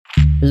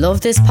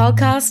Love this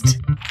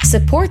podcast?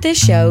 Support this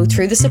show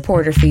through the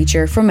supporter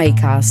feature from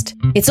Acast.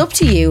 It's up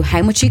to you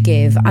how much you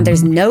give and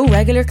there's no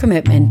regular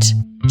commitment.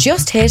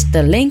 Just hit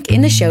the link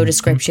in the show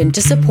description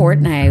to support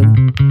now.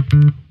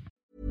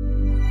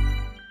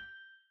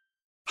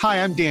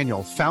 Hi, I'm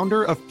Daniel,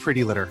 founder of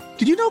Pretty Litter.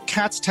 Did you know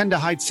cats tend to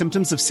hide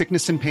symptoms of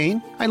sickness and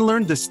pain? I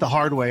learned this the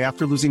hard way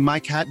after losing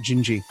my cat,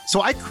 Gingy.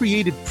 So I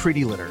created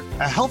Pretty Litter,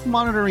 a health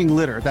monitoring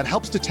litter that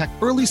helps detect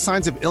early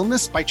signs of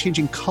illness by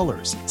changing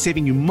colors,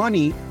 saving you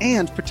money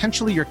and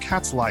potentially your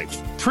cat's life.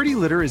 Pretty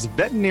Litter is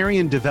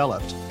veterinarian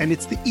developed, and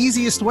it's the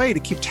easiest way to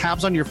keep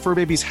tabs on your fur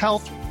baby's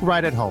health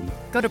right at home.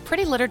 Go to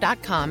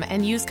prettylitter.com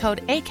and use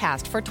code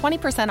ACAST for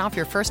 20% off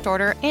your first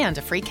order and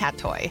a free cat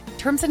toy.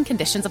 Terms and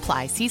conditions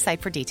apply. See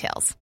site for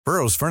details.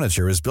 Burrow's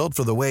furniture is built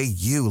for the way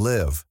you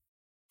live.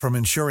 From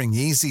ensuring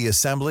easy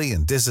assembly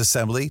and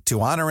disassembly to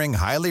honoring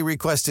highly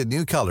requested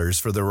new colors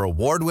for their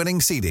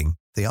award-winning seating,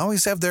 they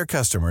always have their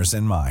customers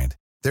in mind.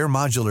 Their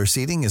modular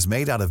seating is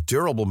made out of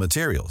durable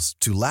materials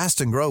to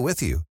last and grow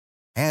with you.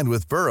 And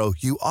with Burrow,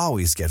 you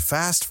always get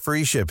fast,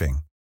 free shipping.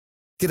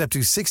 Get up to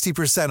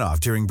 60%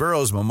 off during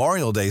Burrow's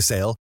Memorial Day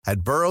sale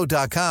at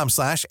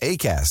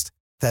burrow.com/ACAST.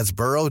 That's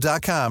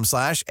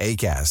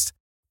burrow.com/ACAST.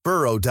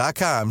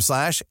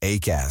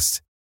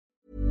 burrow.com/ACAST.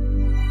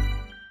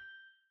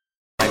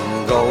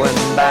 I'm going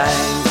back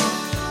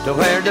to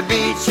where the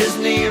beach is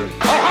near, the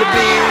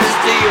beer is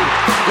dear,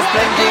 there's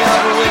plenty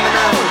of women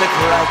out the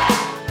crack.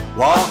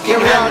 Walking here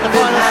we are in the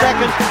final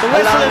second, the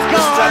whistle is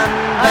gone,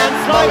 and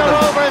Sligo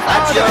Rovers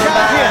are the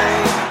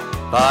champions.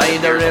 By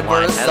the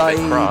riverside,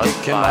 you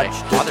can watch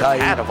the tide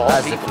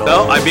as it flows.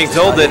 No, I'm being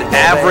told that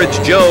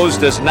Average Joe's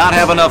does not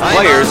have enough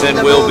players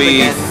and will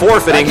be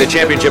forfeiting the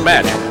championship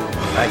match.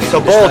 It's a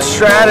bold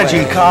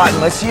strategy,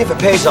 Cotton. Let's see if it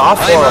pays off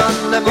for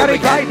him. Gary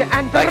tried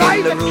and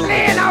drives it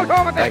clean out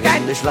over the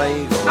fence.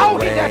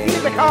 Out in the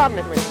field of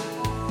corner.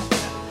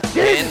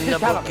 In the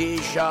bookie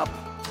shop,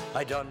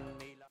 I done.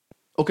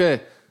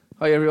 Okay,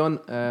 hi everyone.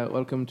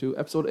 Welcome to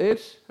episode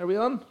 8. Are we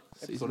on?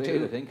 Episode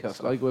 8, I think.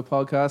 Sligo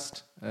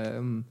podcast.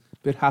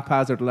 Bit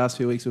haphazard the last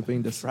few weeks. We've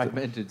been this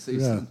fragmented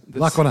season. Yeah.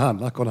 Lot going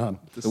on.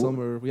 The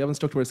summer we haven't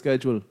stuck to our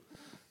schedule,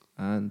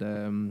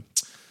 and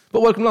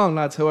but welcome along,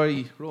 lads. How are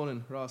you,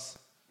 Ronan, Ross?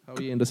 How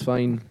are you in this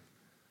fine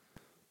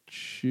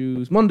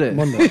Monday?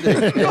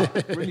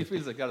 Really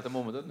feels like that at the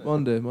moment, doesn't it?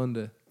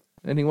 Monday.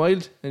 Anything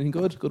wild? Anything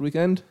good? Good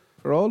weekend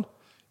for all?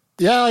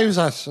 Yeah, I was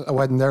at a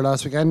wedding there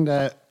last weekend.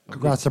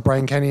 Congrats to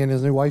Brian Kenny and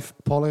his new wife,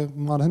 Paula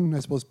Monaghan. I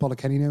suppose Paula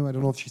Kenny now. I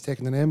don't know if she's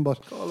taken the name,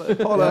 but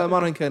Paula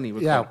Monaghan Kenny.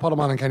 Yeah, Paula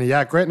Monaghan Kenny.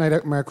 Yeah, great night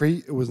out in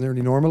Markree. It was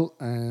nearly normal.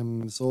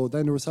 So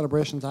then there were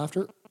celebrations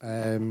after.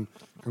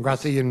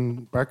 Congrats to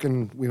Ian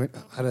Birkin. We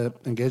had an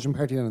engagement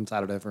party on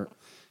Saturday for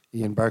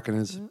Ian Birkin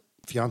and his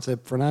fiancée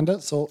Fernanda.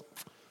 So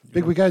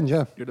big weekend,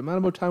 yeah. You're the man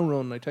about town,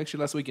 Ron. I texted you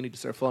last week. You need to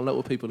start falling out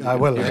with people. I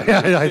will.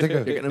 Yeah, I think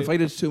you're getting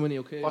invited to too many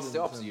occasions. What's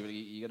the opposite?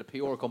 You get a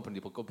PR company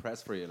to put good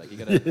press for you. Like you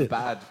get a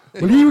bad.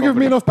 Well, you were giving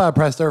me enough bad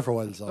press there for a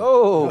while. So.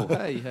 Oh,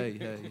 hey.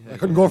 I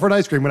couldn't go for an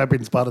ice cream without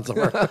being spotted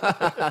somewhere.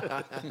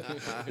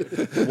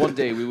 One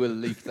day we will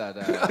leak that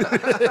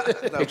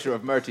picture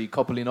of Murty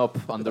coupling up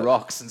on the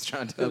rocks and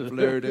trying to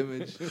blurred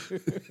image.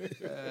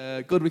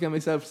 Good weekend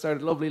myself.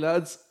 Started lovely,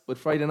 lads, with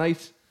Friday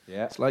night.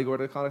 Yeah. Sligo were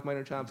the Connacht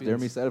minor champions. There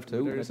myself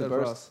too. There yourself,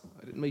 Ross.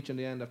 I didn't meet you in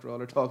the end after all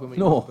our talk with me.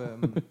 No.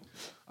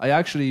 I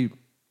actually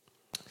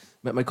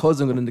met my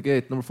cousin going in the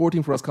gate. Number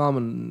 14 for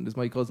Roscommon is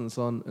my cousin's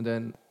son. And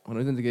then when I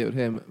was in the gate with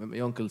him, I met my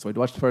uncle. So I'd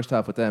watched the first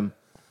half with them.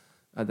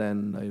 And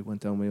then I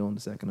went down my own the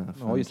second half.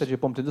 Oh, you said you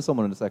bumped into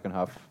someone in the second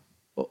half.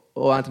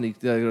 Oh, Anthony,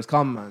 the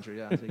Roscommon manager,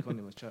 yeah. Anthony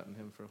Cunningham was chatting to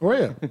him for a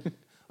while.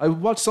 Oh,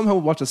 yeah. I somehow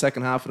watched the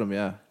second half of him,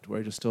 yeah, to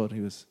where I just stood. He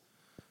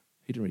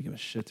didn't really give a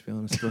shit, to be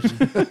honest. But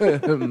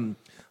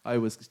I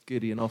was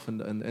giddy enough and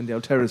the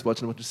out terrace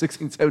watching a bunch of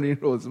 16,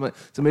 17-year-olds.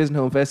 It's amazing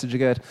how invested you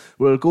get.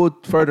 We'll go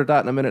further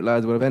that in a minute,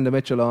 lads. We'll have Enda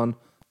Mitchell on.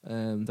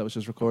 That was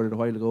just recorded a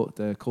while ago,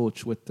 the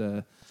coach with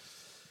the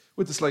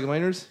Sligo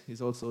Miners.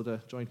 He's also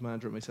the joint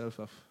manager with myself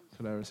of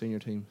Kildare senior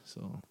team.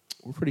 So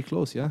we're pretty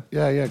close, yeah?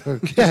 Yeah,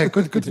 good. Yeah,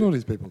 good to know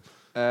these people.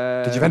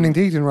 Did you have anything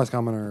to eat in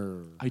Roscommon?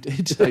 Or? I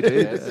did.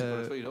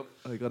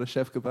 I got a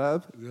chef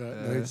kebab.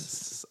 Yeah,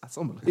 nice. That's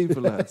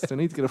unbelievable, lads. I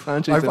need to get a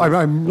franchise.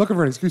 I'm looking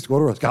for an excuse to go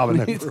to Roscommon.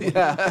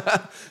 Yeah.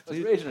 I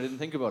was raging I didn't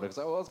think about it because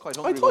I was quite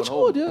hungry. I thought you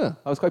would, yeah.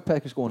 I was quite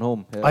peckish going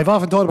home. Yeah. I've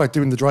often thought about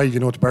doing the drive,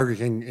 to Burger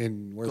King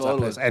in, where's Galway.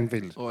 that place?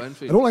 Enfield. Oh,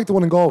 Enfield. I don't like the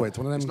one in Galway. It's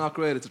one of them. It's not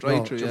great. It's a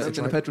drive-through, It's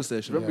in a petrol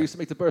station. Remember we used to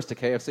make the burst to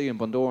KFC in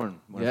Bundoran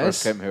when I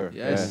first came here?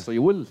 Yes. Yeah. So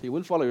you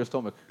will follow your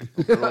stomach.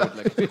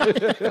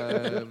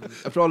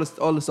 After all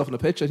the stuff on the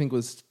pitch, I think it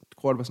was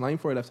 9:15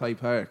 before I left Hyde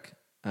Park.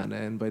 And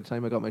then by the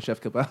time I got my chef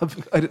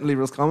kebab, I didn't leave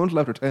Roscommon till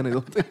after 10, I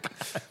don't think.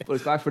 But I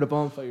was back for the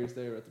bonfires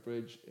there at the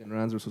bridge in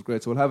Ransford, which was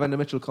great. So we'll have Enda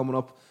Mitchell coming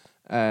up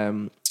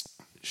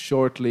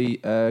shortly.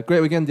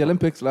 Great weekend, the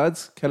Olympics,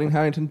 lads. Kelly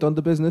Harrington done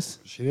the business.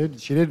 She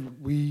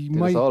did. We did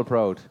might. us all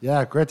proud.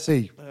 Yeah, great to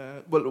see.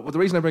 Well, the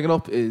reason I bring it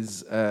up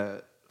is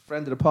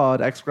friend of the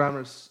pod,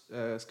 ex-grammar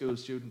school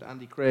student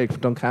Andy Craig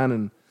from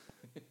Duncannon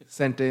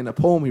sent in a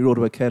poem he wrote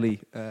about Kelly.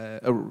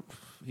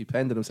 he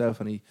penned it himself,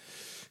 and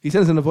he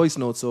sends in a voice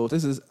note. So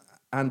this is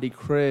Andy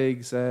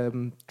Craig's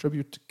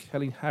tribute to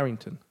Kelly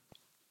Harrington.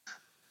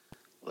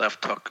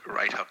 Left hook,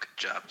 right hook,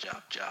 jab,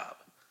 jab, jab.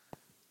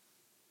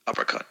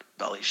 Uppercut,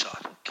 belly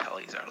shot,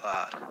 Kelly's our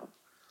lad.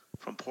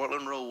 From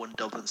Portland Row in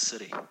Dublin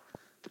City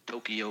to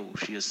Tokyo,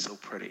 she is so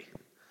pretty.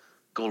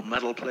 Gold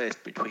medal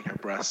placed between her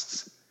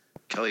breasts.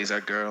 Kelly's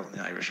our girl in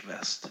the Irish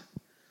vest.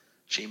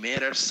 She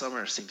made our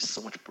summer seem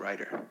so much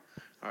brighter.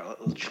 Our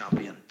little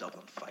champion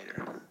Dublin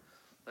fighter.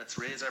 Let's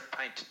raise our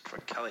pint for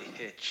Kelly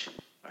Hitch,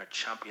 our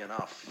champion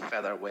of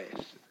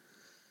featherweight.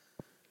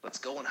 Let's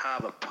go and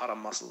have a pot of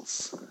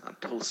mussels and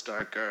toast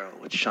our girl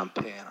with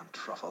champagne and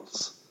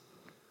truffles.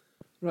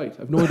 Right,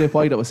 I've no idea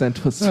why that was sent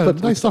to us.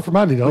 But nice stuff from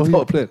Andy, though.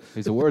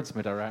 He's a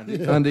wordsmith, Randy.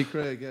 Yeah. Andy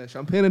Craig, yeah.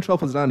 Champagne and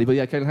truffles, Andy. But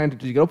yeah, Kelly Harrington,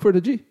 did you get up for it,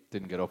 did you?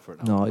 Didn't get up for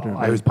it, no I didn't.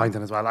 I was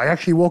pinting as well. I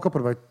actually woke up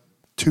at about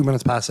 2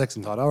 minutes past 6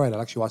 and thought, all right,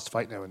 I'll actually watch the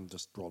fight now and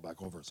just roll back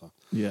over. So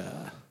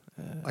yeah.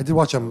 I did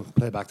watch him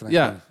play back the next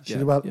time. She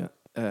did well. Yeah.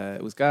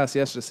 It was gas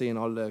yesterday seeing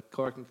all the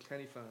Cork and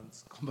Kenny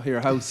fans come by your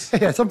house.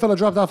 Yeah, some fella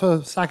dropped off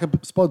a sack of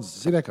spuds.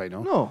 See that guy,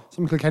 no? No.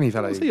 Some Kilkenny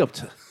fella. What's he up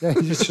to? Yeah,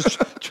 he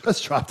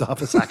just dropped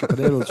off a sack of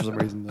potatoes for some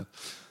reason.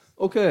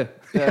 Okay.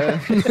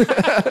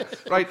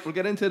 Right, we'll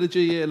get into the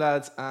GA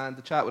lads and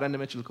the chat with Enda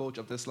Mitchell, coach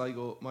of the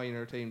Sligo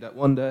minor team that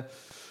won the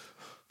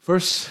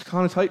first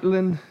kind of title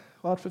in,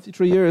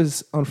 53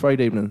 years on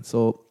Friday evening.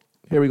 So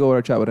here we go,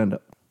 our chat with Enda.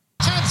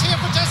 Chance here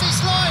for Jesse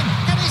Sloan.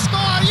 Can he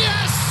score?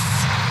 Yes!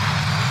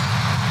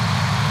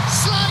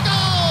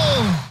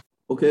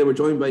 Sligo! Okay, we're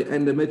joined by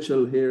Enda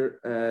Mitchell here,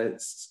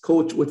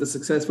 coach with the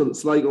successful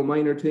Sligo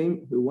minor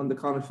team who won the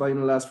Connacht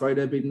final last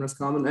Friday, beating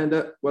Roscommon.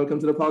 Enda, welcome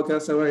to the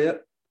podcast. How are you?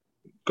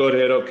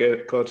 Good,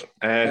 okay, good.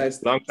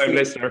 Long-time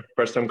listener,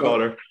 first-time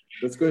caller.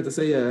 That's great to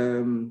see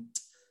you.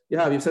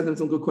 You've sent in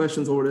some good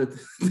questions over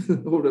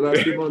the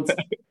last few months.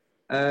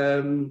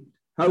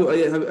 How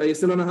are you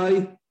still on a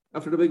high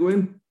after the big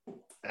win?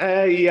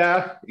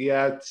 Yeah,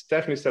 it's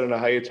definitely still on a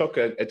high. It took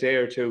a day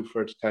or two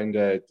for it to kind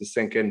of to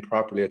sink in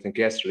properly. I think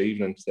yesterday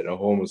evening, sitting at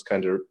home, was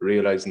kind of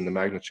realising the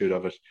magnitude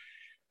of it.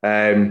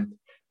 I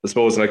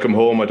suppose when I come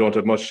home, I don't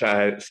have much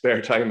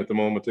spare time at the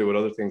moment too, with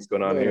other things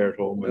going on here at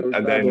home,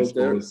 and then I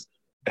suppose.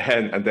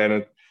 And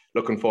then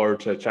looking forward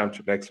to a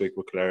championship next week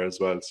with Clare as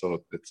well.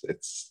 So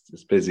it's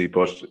busy,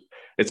 but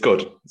it's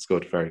good. It's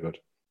good, very good.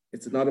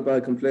 It's not a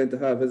bad complaint to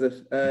have, is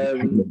it?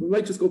 We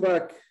might just go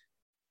back.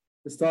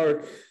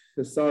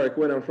 Historic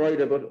win on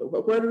Friday,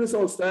 but where did this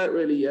all start?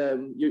 Really,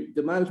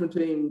 the management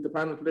team, the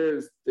panel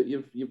players that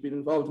you've been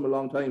involved in a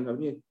long time,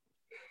 haven't you?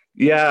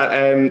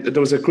 Yeah,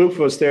 there was a group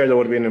of us there that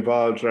would have been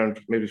involved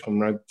around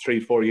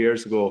 3-4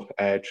 years ago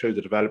through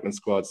the development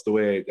squads. The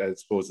way I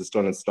suppose it's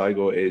done in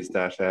Sligo is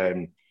that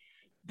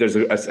there's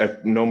a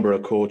number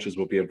of coaches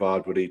will be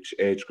involved with each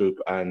age group,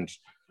 and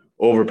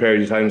over a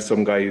period of time,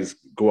 some guys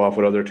go off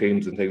with other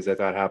teams and things like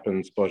that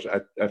happens. But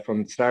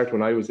from the start,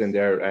 when I was in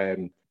there,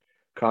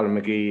 Colin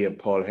McGee and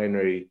Paul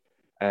Henry,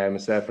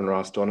 myself and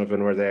Ross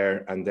Donovan were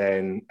there, and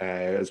then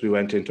as we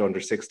went into under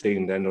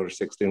 16,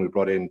 we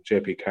brought in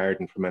JP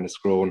Carden from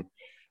Enniscrone,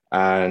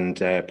 and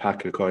Pat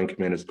Kilcoyne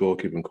came in as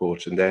goalkeeping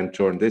coach. And then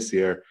during this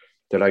year,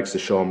 the likes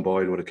of Sean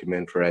Boyle would have come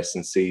in for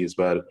S&C as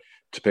well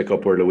to pick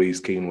up where Louise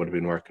Keane would have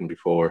been working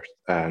before,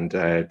 and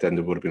then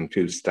there would have been a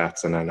few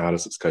stats and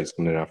analysis guys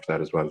coming in after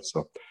that as well.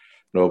 So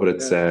no, but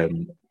it's a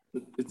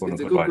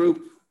good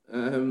group.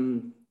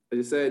 As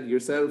you said,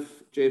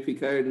 yourself, JP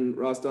Carden,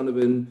 Ross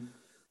Donovan,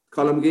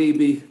 Colin McGee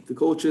be the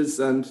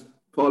coaches, and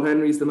Paul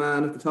Henry's the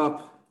man at the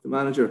top, the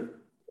manager.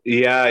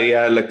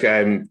 Yeah. Look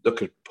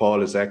at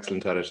Paul is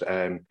excellent at it.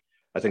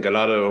 I think a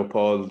lot of what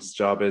Paul's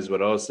job is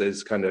with us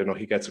is kind of,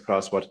 he gets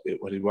across what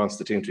he wants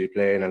the team to be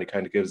playing, and he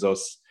kind of gives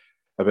us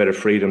a bit of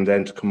freedom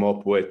then to come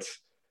up with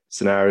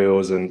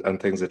scenarios and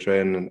things at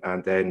training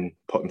and then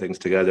putting things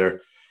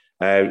together.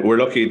 We're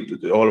lucky,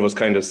 all of us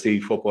kind of see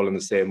football in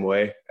the same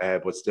way,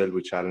 but still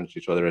we challenge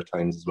each other at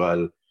times as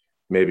well.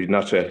 Maybe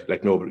not to,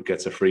 nobody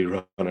gets a free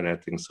run and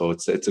anything. So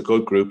it's a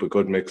good group, a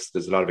good mix.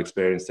 There's a lot of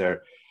experience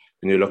there.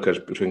 When you look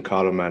at between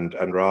Colin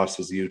and Ross,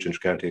 there's a huge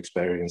inter-county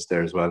experience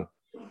there as well.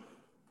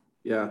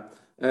 Yeah.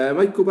 I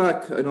might go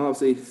back. I know,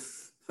 obviously,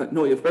 I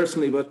know you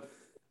personally, but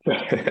we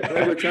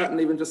were chatting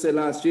even just say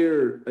last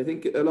year, I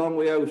think a long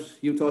way out,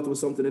 you thought there was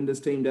something in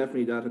this team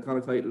definitely that a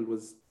Connacht title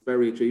was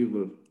very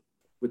achievable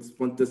with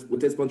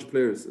this bunch of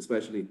players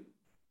especially.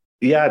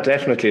 Yeah,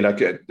 definitely.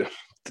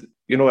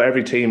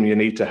 Every team you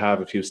need to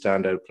have a few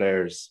standout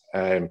players,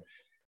 and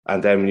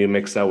then when you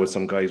mix that with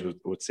some guys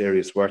with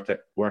serious work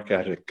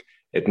ethic,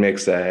 it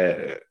makes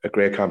a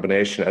great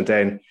combination. And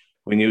then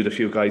we knew the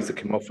few guys that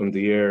came up from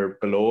the year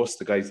below us,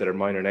 the guys that are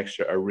minor next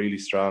year, are really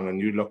strong. And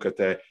you look at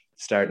the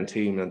starting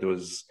team, and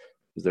was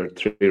there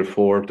 3 or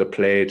 4 that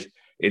played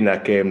in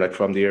that game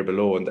from the year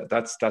below, and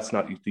that's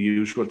not the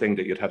usual thing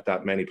that you'd have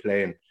that many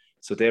playing.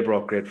 So they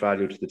brought great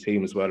value to the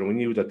team as well, and we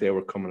knew that they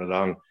were coming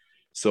along.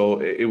 So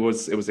it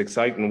was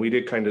exciting. We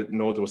did kind of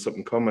know there was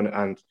something coming,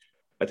 and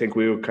I think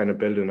we were kind of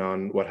building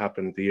on what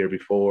happened the year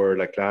before.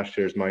 Last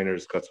year's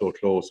minors got so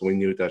close, and we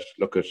knew that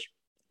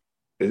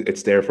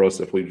it's there for us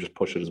if we just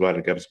push it as well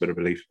and give us a bit of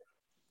relief.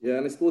 Yeah,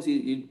 and I suppose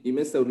you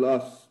missed out a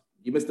lot.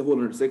 You missed the whole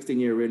under 16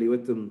 year really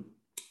with them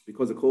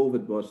because of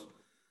COVID. But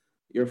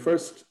your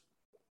first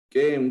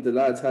game the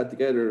lads had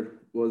together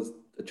was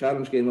a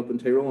challenge game up in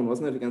Tyrone,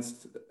 wasn't it?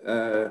 Against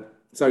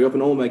up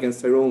in Oma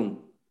against Tyrone.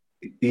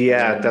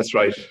 Yeah, that's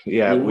right.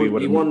 Yeah,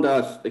 we won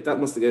that. Like that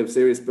must have given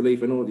serious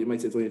belief. I know you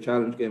might say it's only a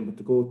challenge game, but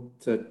to go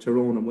to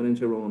Tyrone and win in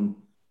Tyrone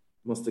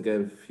must have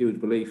given huge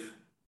belief.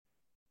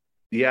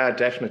 Yeah,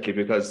 definitely,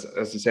 because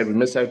as I said, we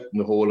missed out in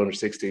the whole under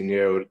 16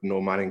 year with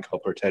no Manning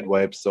Cup or Ted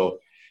Webb, so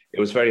it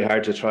was very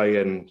hard to try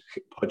and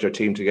put your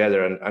team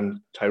together. And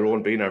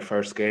Tyrone being our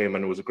first game,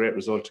 and it was a great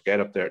result to get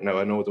up there. Now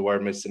I know they were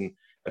missing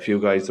a few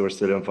guys that were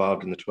still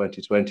involved in the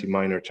 2020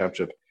 minor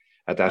championship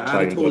at that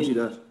time. I told you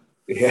that.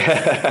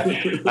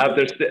 Yeah,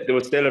 there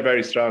was still a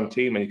very strong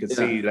team, and you could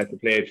see like they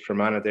played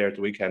Fermanagh there at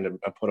the weekend and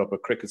put up a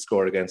cricket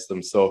score against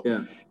them. So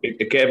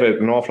it gave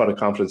an awful lot of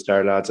confidence to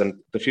our lads.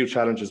 And the few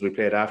challenges we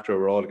played after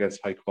were all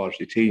against high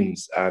quality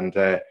teams, and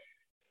it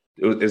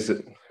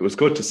was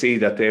good to see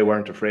that they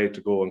weren't afraid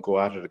to go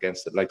at it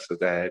against the likes of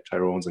the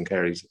Tyrones and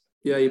Kerrys.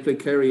 Yeah, you played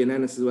Kerry and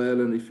Ennis as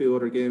well, and a few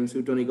other games.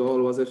 Who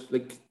Donegal was it?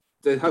 Like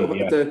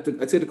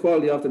I'd say the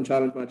quality of them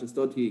challenge matches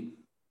Dudley.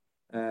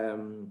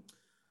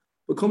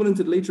 But coming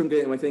into the Leitrim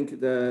game, I think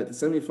the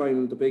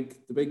semi-final, the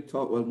big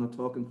talk, well, not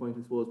talking point,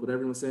 I suppose, but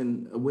everyone was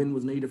saying a win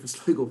was needed for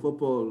Sligo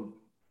football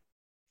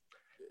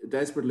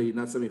desperately in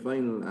that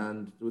semi-final,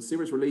 and there was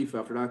serious relief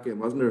after that game,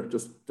 wasn't there?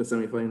 Just the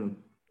semi-final.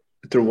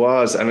 There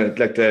was, and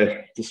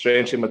the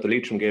strange thing about the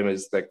Leitrim game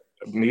is like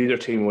neither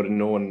team would have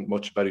known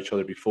much about each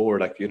other before.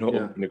 Like, you know,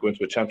 when you go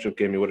into a championship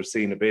game, you would have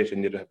seen a bit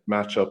and you'd have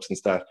matchups and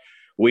stuff.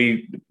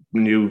 We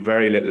knew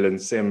very little,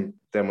 and same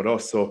then with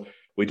us. So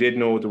we did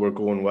know they were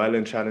going well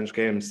in challenge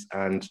games,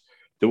 and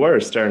they were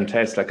a stern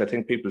test. Like, I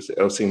think people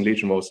have seen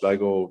Leitrim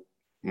Sligo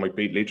might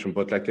beat Leitrim,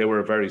 but like they were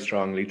a very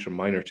strong Leitrim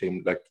minor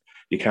team. Like,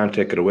 you can't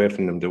take it away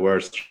from them. They were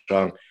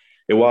strong.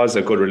 It was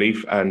a good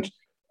relief, and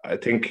I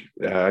think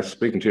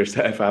speaking to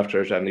yourself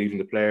after it, and even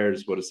the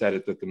players would have said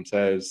it that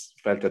themselves,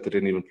 felt that they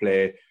didn't even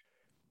play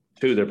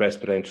to their best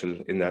potential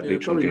in that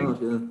Leitrim game.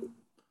 Not,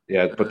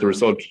 yeah, but the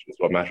result is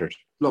what mattered.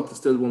 Look, they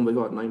still won by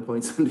 9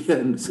 points in the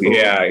end. So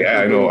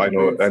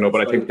I know,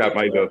 but I think that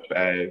might have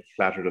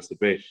flattered us a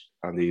bit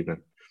on the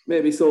evening.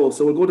 Maybe so.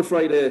 So we'll go to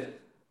Friday.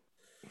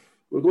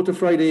 We'll go to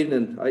Friday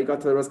evening. I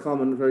got to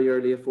Roscommon very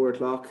early at 4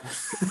 o'clock.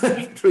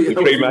 3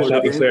 hours match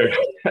atmosphere.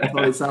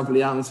 Probably sample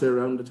the atmosphere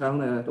around the town.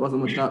 There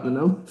wasn't much happening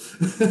now.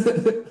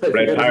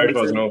 Red Parrot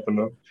wasn't open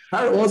though.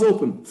 Parrot was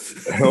open.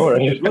 All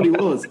right. It really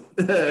was.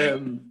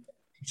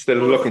 Still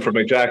looking for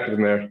my jacket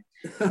in there.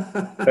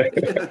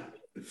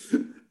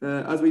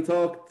 As we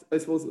talked, I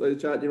suppose I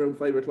chatted around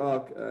 5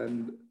 o'clock,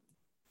 and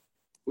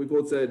we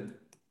both said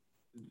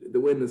the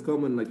win is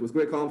coming. Like, there was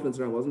great confidence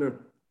around, wasn't there?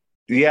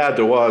 Yeah,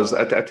 there was.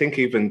 I think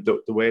even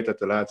the way that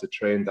the lads had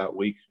trained that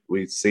week,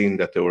 we'd seen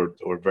that they were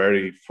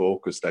very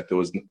focused. Like, there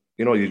was,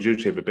 you know, you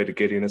usually have a bit of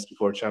giddiness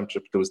before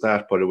championship. There was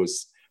that, but it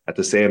was at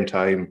the same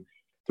time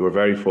they were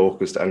very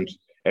focused, and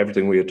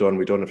everything we'd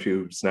done a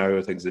few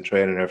scenario things in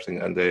training and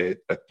everything, and they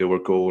were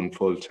going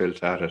full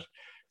tilt at it.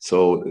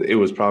 So it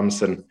was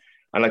promising.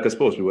 And like, I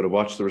suppose we would have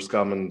watched the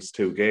Roscommon's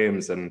 2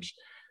 games, and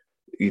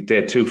they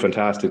had 2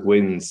 fantastic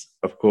wins,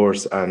 of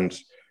course, and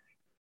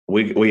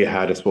we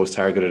had, I suppose,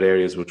 targeted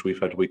areas which we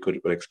felt we could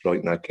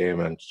exploit in that game,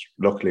 and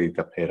luckily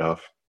that paid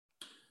off.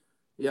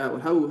 Yeah,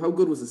 well, how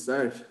good was the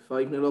start?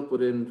 5-0 up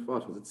within,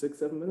 what was it,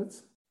 6-7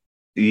 minutes?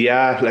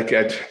 Yeah, like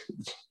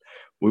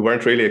we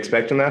weren't really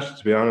expecting that,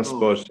 to be honest,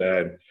 but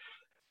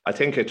I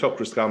think it took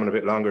Roscommon a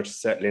bit longer to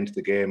settle into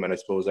the game, and I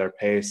suppose our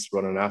pace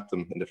running at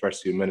them in the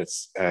first few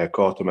minutes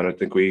caught them, and I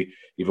think we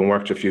even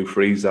worked a few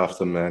frees off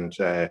them, and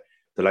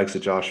the likes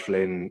of Josh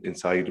Flynn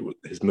inside,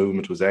 his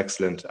movement was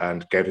excellent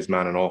and gave his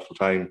man an awful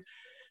time.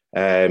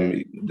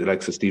 The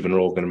likes of Stephen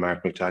Rogan and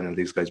Mark McDaniel,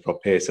 these guys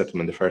brought pace at them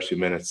in the first few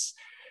minutes.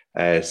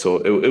 So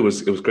it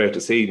was great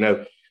to see.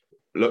 Now,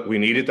 look, we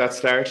needed that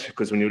start,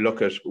 because when you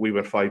look at, we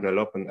went 5-0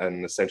 up,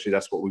 and essentially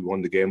that's what we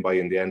won the game by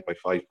in the end, by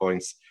 5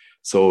 points.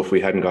 So if we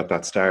hadn't got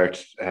that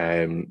start,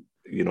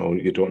 you know,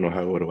 you don't know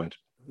how it would have went.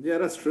 Yeah,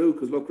 that's true,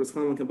 because look,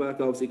 Roscommon came back,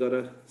 obviously got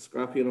a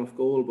scrappy enough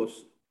goal, but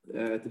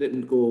they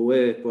didn't go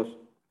away. But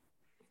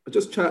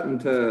just chatting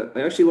to,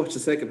 I actually watched the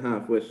second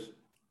half with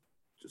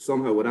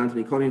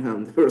Anthony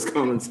Cunningham, the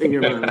Roscommon senior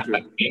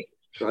manager.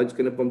 So I just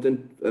kind of bumped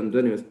in, and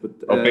anyways,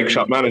 but big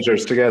shot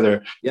managers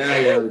together.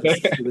 Yeah.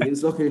 He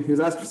was asking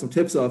for some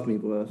tips off me,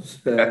 but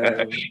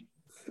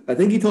I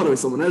think he thought it was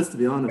someone else, to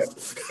be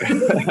honest.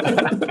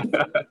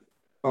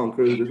 On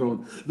cruise or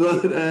something.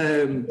 But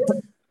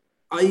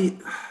I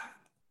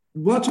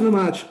watching the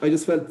match, I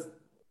just felt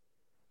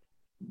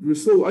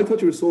I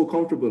thought you were so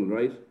comfortable,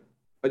 right?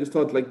 I just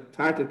thought, like,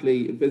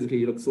 tactically and physically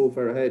you looked so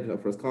far ahead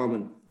of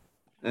Roscommon.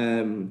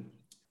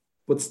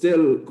 But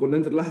still, going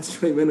into the last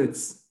 3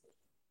 minutes,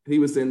 he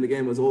was saying the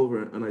game was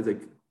over, and I was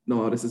like,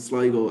 no, this is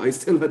Sligo. I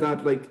still had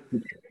that, like,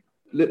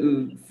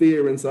 little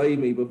fear inside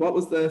me. But what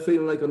was the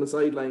feeling like on the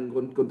sideline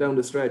going down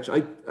the stretch?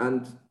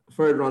 And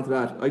further on to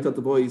that, I thought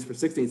the boys for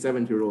 16,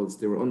 17-year-olds,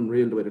 they were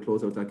unreal the way they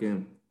closed out that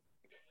game.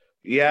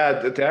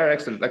 Yeah, they are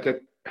excellent.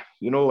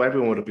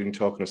 Everyone would have been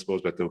talking, I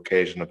suppose, about the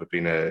occasion of it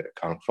being a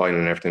kind of final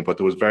and everything, but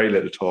there was very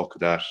little talk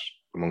of that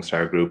amongst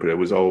our group. It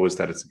was always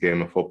that it's a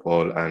game of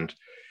football, and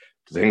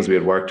the things we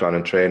had worked on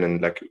in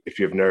training, like if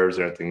you have nerves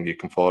or anything, you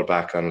can fall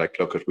back on like,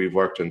 look, we've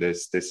worked on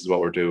this is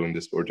what we're doing,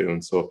 this is what we're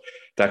doing. So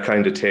that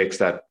kind of takes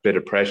that bit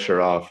of pressure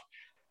off.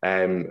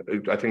 I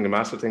think the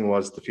massive thing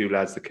was the few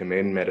lads that came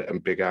in made a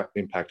big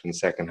impact in the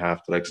second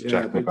half. The likes of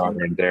Jack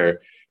McGovern and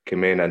there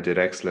came in and did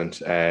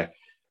excellent.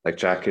 Like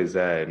Jack he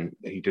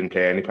didn't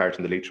play any part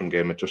in the Leitrim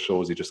game. It just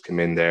shows he just came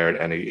in there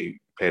and he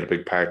played a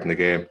big part in the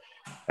game.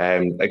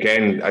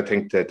 Again, I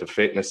think that the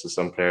fitness of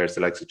some players,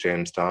 the likes of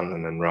James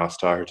Donlan and Ross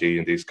Doherty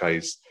and these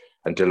guys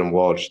and Dylan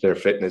Walsh, their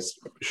fitness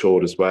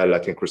showed as well. I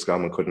think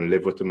Roscommon couldn't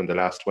live with them in the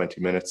last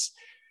 20 minutes.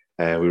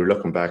 We were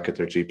looking back at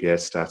their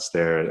GPS stats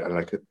there,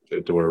 and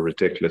they were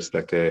ridiculous.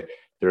 Like they're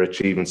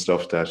achieving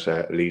stuff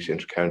that elite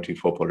inter-county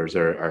footballers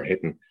are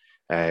hitting.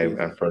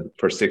 And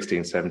for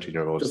 16,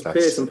 17-year-olds, just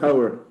pace and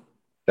power.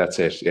 That's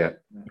it, yeah.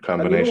 A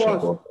combination. And you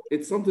know what?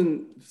 It's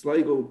something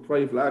Sligo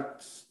probably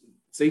lacked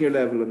senior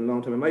level in a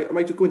long time. I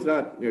might just go into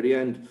that near the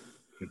end.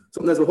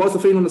 Something else. But what's the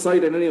feeling on the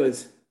sideline,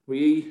 anyways? Were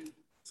you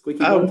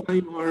squeaky one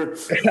time or?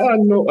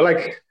 No,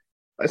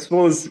 I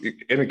suppose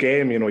in a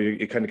game,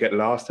 you kind of get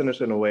lost in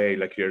it in a way.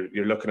 Like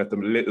you're looking at the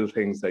little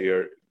things that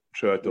you're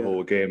throughout the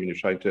whole game, and you're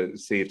trying to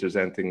see if there's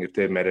anything, if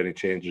they've made any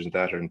changes in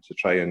that, and to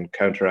try and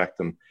counteract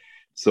them.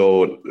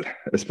 So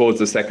I suppose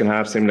the second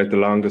half seemed like the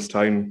longest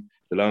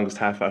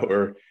half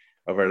hour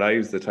of our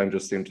lives. The time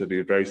just seemed to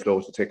be very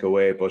slow to tick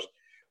away, but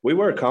we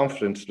were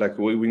confident. Like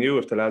we knew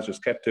if the lads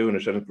just kept doing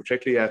it, and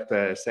particularly at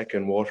the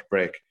second water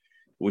break,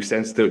 we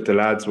sensed that the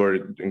lads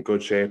were in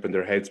good shape and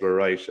their heads were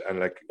right,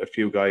 and like a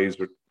few guys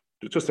were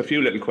just a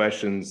few little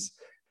questions.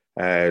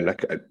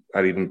 Like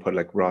I'd even put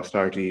like Ross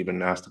Doherty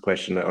even asked the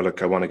question, I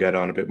want to get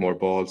on a bit more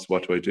balls,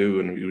 what do I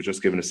do? And he was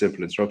just given a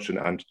simple instruction,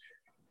 and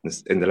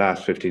in the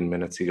last 15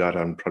 minutes he got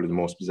on probably the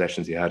most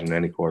possessions he had in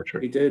any quarter.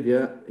 He did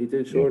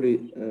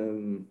surely.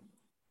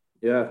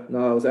 It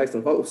was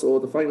excellent. So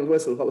the final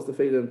whistle, what was the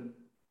feeling?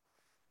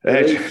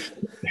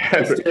 Elation.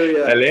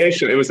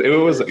 It was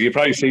you've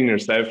probably seen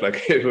yourself,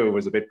 like it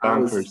was a bit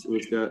bonkers.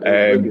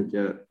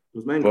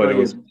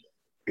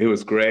 It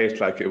was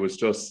great. Like it was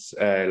just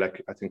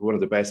like I think one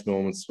of the best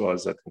moments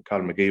was, I think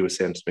Colin McGee was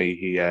saying to me,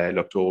 he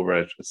looked over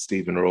at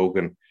Stephen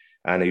Rogan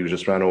and he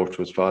just ran over to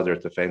his father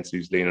at the fence. He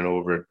was leaning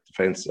over the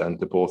fence and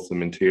the both of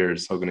them in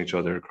tears, hugging each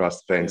other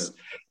across the fence.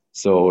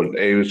 So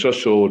it was just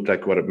showed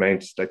like what it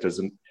meant. Like there's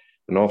an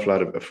awful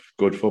lot of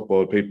good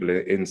football people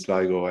in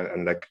Sligo,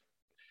 and like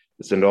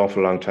it's an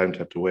awful long time to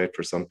have to wait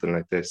for something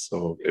like this.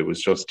 So it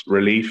was just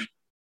relief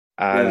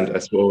and I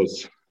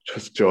suppose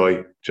just joy.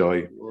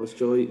 It was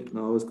joy.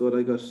 No, it was good.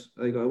 I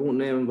won't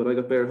name him, but I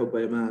got bear hugged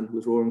by a man who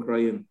was roaring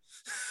crying.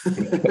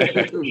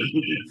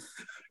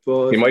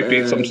 But he might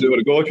be something to do with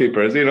a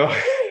goalkeeper, is he? Huh?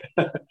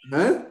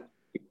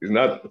 He's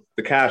not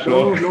the cat.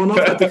 No,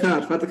 not the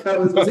cat. Not the cat.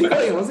 Was he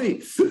crying? Was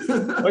he?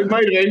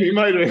 He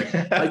might have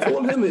been. I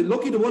told him,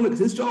 lucky to won it because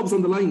his job's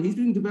on the line. He's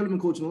been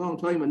development coaching a long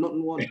time and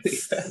nothing won.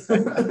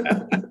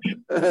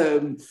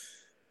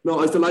 No,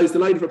 I was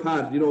delighted for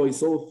Pat. He's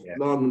so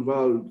long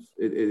involved.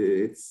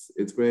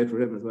 It's great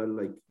for him as well.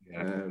 Like,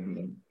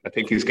 I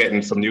think he's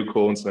getting some new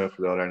cones now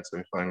for the All-Ireland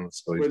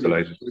semi-finals, so he's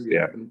delighted.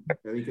 Yeah, and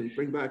he can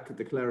bring back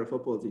the Clara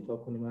footballs he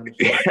took when he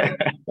managed.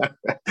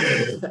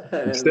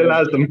 Still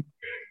has them.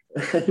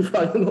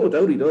 No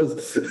doubt he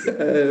does.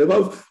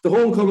 About the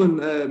homecoming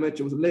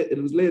match, it was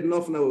late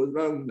enough now. It was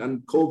around,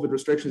 and COVID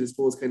restrictions, I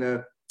suppose, kind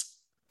of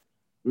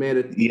made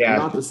it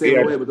not the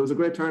same way. But there was a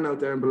great turnout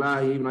there in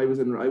Balahi. Even I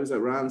was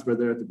at Ransborough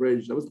there at the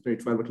bridge. That was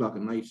nearly 12 o'clock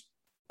at night.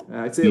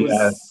 I'd say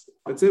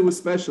it was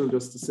special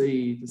just to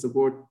see the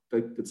support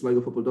that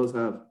Sligo football does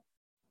have.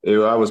 It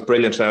was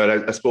brilliant.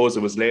 Now, I suppose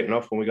it was late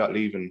enough when we got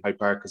leaving Hyde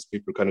Park because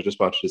people kind of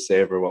just wanted to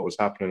savour what was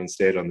happening and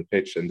stayed on the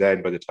pitch. And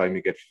then by the time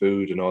you get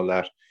food and all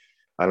that,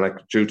 and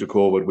like due to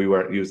COVID, we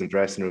weren't using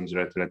dressing rooms or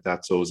anything like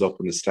that, so it was up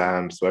in the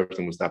stand. So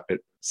everything was that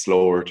bit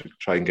slower to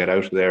try and get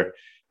out of there.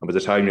 And by the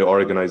time you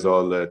organise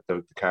all the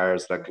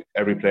cars, like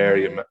every player,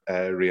 you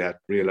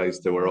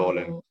realised they were all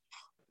in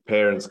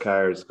parents'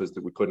 cars because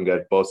we couldn't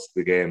get bus to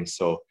the game.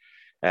 So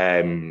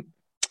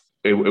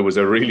it was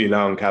a really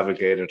long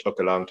cavalcade and it took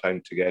a long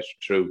time to get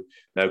through.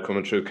 Now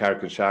coming through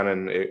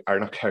Charlestown,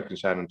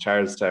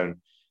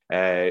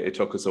 it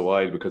took us a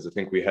while because I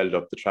think we held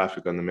up the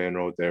traffic on the main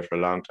road there for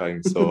a long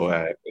time. So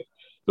there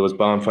was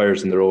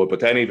bonfires in the road,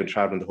 but then even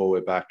travelling the whole way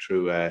back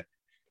through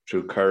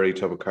Curry,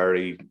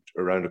 Tubbercurry,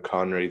 around the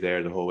Connery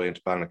there, the whole way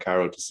into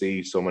Ballincarroll, to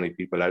see so many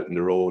people out in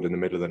the road in the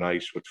middle of the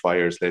night with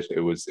fires lit,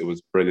 it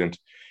was brilliant.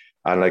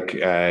 And like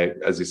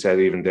as you said,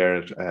 even there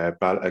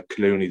at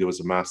Clooney, there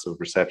was a massive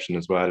reception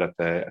as well at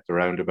the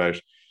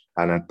roundabout,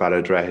 and at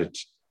Balladrehead,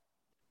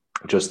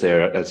 just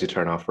there as you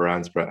turn off for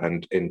Ransborough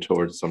and in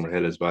towards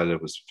Summerhill as well.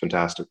 It was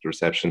fantastic, the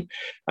reception.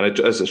 And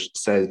as I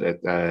said,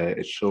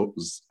 it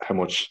shows how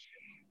much,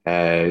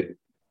 I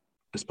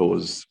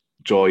suppose,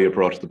 joy it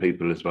brought to the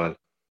people as well.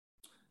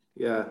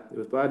 Yeah, it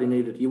was badly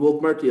needed. You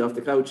woke Murty off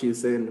the couch, he was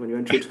saying, when you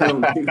went through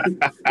town.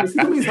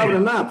 He's having a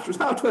nap. It was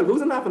 12:30.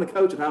 Who's a nap on the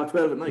couch at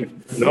 12:30 at night?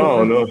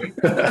 No.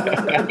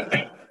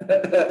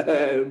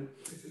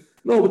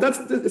 No, but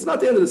it's not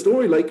the end of the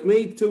story. Like,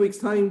 me, 2 weeks'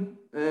 time,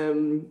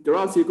 they're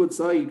obviously a good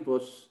side,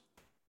 but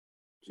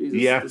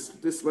Jesus,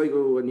 this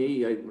Sligo and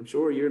Yee, I'm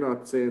sure you're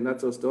not saying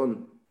that's us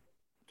done.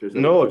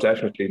 No,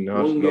 definitely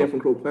not. One game from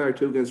Croke Park,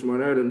 2 games from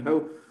Ireland.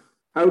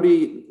 How do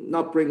you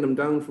not bring them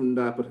down from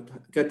that,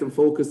 but get them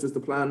focused is the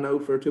plan now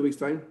for 2 weeks'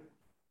 time?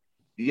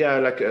 Yeah,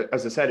 like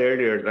as I said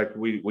earlier, like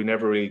we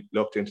never really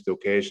looked into the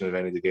occasion of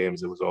any of the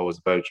games. It was always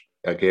about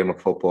a game of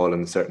football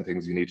and the certain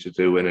things you need to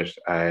do in it.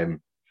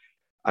 And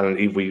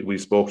we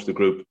spoke to the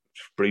group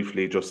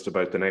briefly just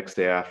about the next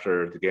day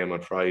after the game on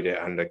Friday,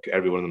 and like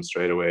every one of them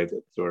straight away,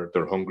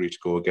 they're hungry to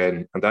go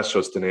again, and that's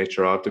just the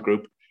nature of the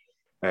group.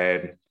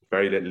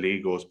 Very little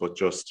egos, but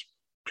just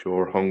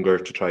pure hunger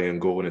to try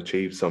and go and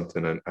achieve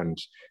something, and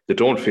they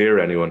don't fear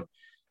anyone.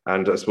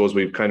 And I suppose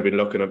we've kind of been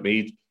looking at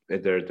Meath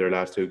in their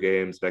last 2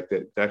 games. Like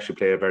they actually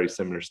play a very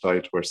similar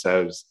style to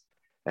ourselves.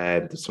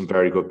 There's some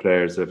very good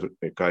players. They've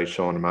a guy,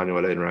 Sean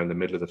Emmanuel, in around the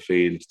middle of the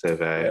field.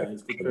 They've a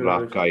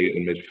Rock guy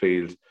in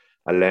midfield,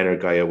 a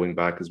Leonard guy, a wing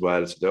back as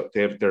well. So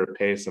they have their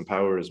pace and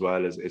power as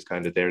well is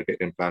kind of their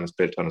game plans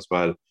built on as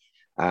well.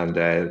 And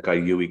guy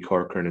Hughie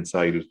Corcoran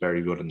inside who's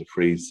very good in the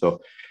freeze.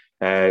 So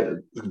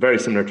very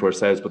similar to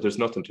ourselves, but there's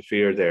nothing to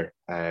fear there.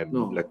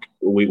 No. Like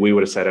we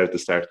would have set out at the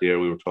start of the year,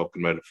 we were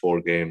talking about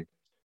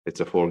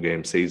it's a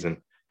 4-game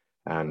season,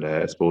 and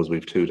I suppose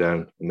we've 2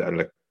 down, and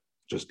like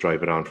just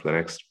drive it on for the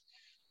next.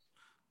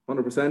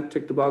 100%.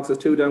 Tick the boxes.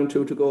 2 down,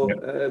 2 to go.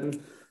 Yeah.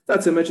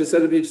 That's it, Mitch. I said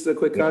it'd be just a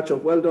quick catch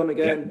up. Well done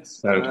again.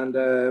 Yeah,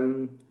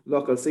 and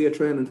look, I'll see you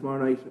training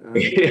tomorrow night.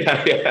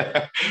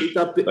 Yeah. Keep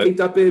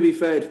that baby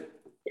fed.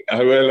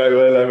 I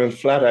will. I'm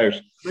flat out.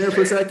 Come here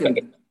for a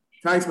second.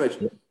 Thanks, Mitch.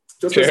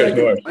 Just Cheers, a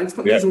second. Lord. I'm just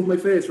putting these with my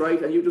face,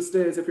 right? And you just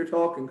stay as if you're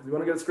talking because you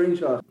want to get a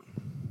screenshot.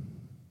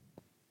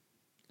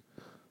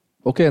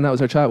 Okay, and that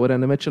was our chat with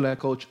Anna Mitchell,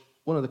 coach,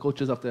 one of the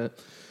coaches of the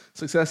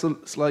successful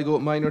Sligo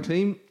minor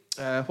team.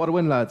 What a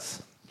win,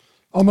 lads!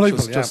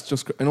 Unbelievable.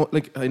 Just I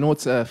know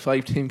it's a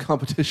 5-team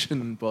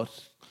competition, but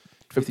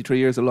 53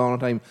 years is a long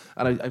time.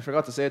 And I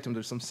forgot to say to him,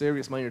 there's some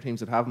serious minor teams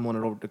that haven't won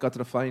it over. They got to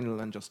the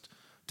final and just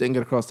didn't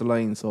get across the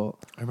line. So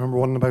I remember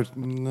one about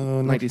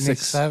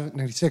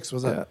 96,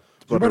 was it? Yeah.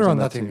 You're better on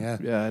that team, yeah.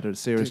 Yeah, they're a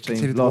serious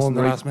team. Lost in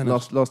the last minute.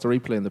 Lost the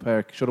replay in the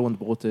park. Should have won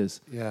both days.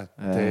 Yeah,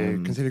 they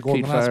conceded a goal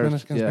in the last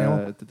minute against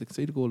Mayo. Did they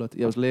concede a goal?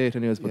 It was late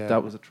anyways, but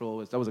that was a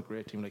throw. That was a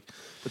great team.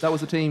 But that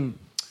was a team.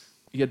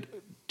 You had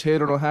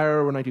Taylor and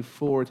O'Hara were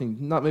 94. I think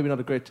maybe not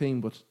a great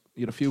team, but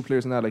you had a few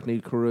players in that like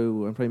Neil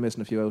Carew. I'm probably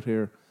missing a few out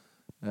here.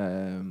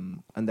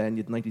 And then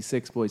you had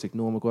 96 boys like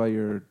Noah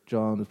Maguire,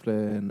 John was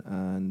playing,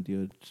 and you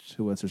had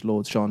who else? There's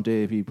loads. Sean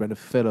Davey, Brenda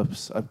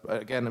Phillips.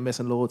 Again, I'm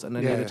missing loads. And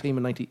then you had a team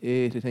in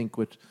 98, I think,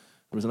 there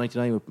was a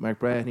 99 with Mark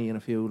Breathney and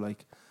a few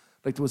like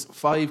there was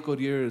 5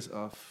 good years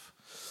of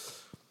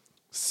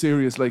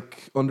serious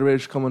like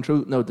underage coming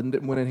through. No,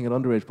 didn't win anything at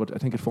underage, but I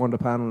think it formed a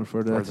panel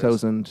for the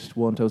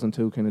 2001,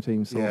 2002 kind of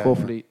team. So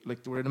hopefully,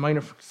 like they were in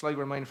a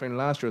Sligo minor final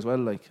last year as well.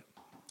 Like,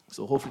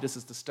 so hopefully this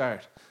is the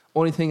start.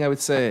 Only thing I would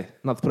say,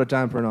 not to put a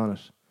damper on it,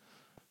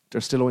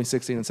 there's still only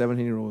 16 and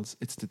 17-year-olds.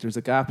 There's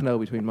a gap now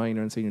between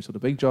minor and senior. So the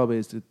big job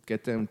is to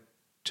get them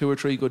 2 or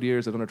 3 good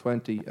years at under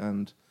 20,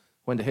 and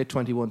when they hit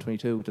 21,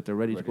 22, that they're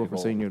ready to go for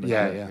senior. Like,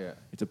 yeah.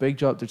 It's a big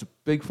job. There's a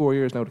big 4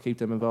 years now to keep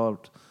them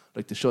involved.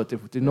 Like they should.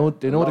 They know. A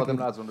lot they of them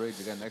can, lads underage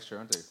again next year,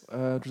 aren't they?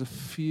 There's a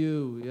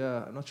few.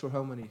 Yeah, I'm not sure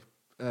how many.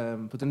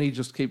 But they need to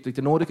just keep. Like,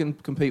 they know they can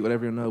compete with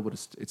everyone now, but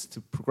it's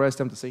to progress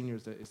them to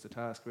seniors that is the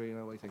task. Really,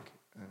 now I think.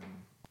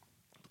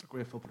 They're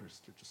great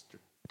footballers.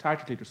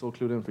 Tactically, they're so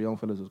clued in for young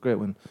fellas. It was great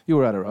when you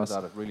were at it, Ross. I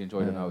was at it. Really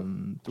enjoyed it now.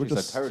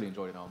 I thoroughly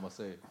enjoyed it now, I must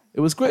say. It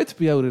was great to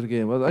be out at the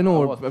game. Well, I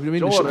know being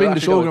the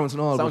showgrounds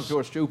and all. Sounds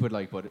pure stupid,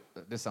 like, but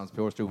this sounds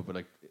pure stupid. But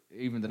like,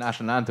 even the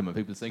national anthem and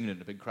people singing it in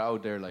the big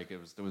crowd there, like there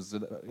was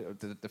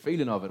the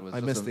feeling of it was. I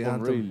missed the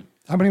unreal. anthem.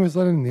 How many was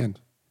that in the end?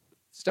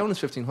 It's down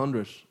as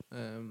 1,500.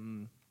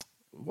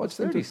 What's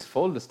fairly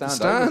full. The stand, the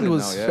stand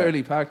was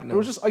fairly packed. It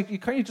was just you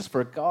kind of just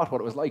forgot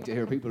what it was like to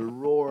hear people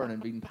roaring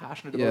and being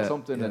passionate about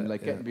something and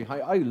like getting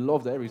behind. I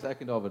loved every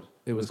second of it.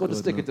 It was good to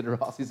stick it to the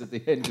Rossies at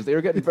the end because they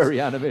were getting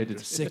very animated.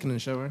 Sickening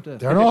show, weren't they?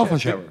 They're an awful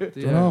show.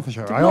 They're an awful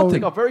show. They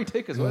got very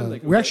thick as well.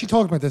 Like, we actually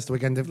talked about this the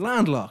weekend. They've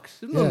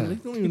landlocked.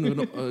 Don't even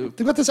know.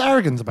 They've got this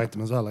arrogance about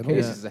them as well.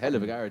 This is a hell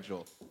of a garage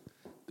show.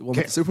 The one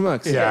with the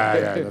Supermax.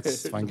 Yeah,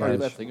 that's fine. Garage. The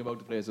best thing about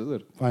the place, is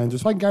it? Fine.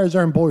 There's fine garage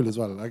there in Boyle as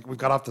well. Like we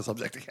got off the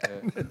subject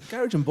again.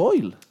 Garage in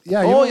Boyle.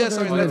 Yeah. Oh yeah,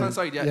 sorry, left hand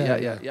side.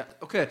 Yeah.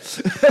 Okay.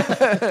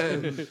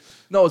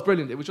 No, it was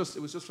brilliant. It was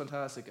just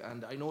fantastic,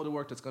 and I know the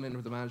work that's gone in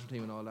with the management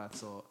team and all that.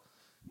 So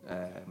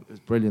it was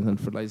brilliant. And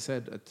for like I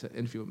said, at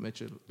interview with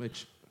Mitchell.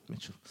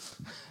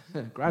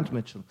 Grant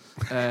Mitchell.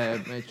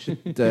 I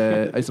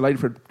was delighted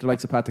for the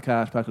likes of Pat the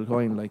Cat, Pat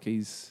Coyne. Like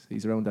he's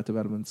around that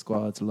development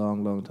squad. It's a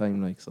long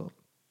time. Like so.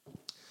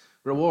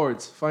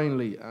 rewards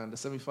finally, and the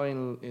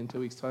semi-final in 2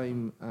 weeks'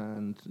 time.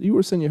 And you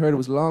were saying you heard it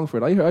was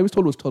Longford. I was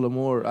told it was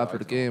Tullamore after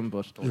the game,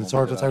 but You'll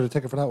sort us out a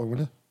ticket for that one, will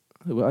you?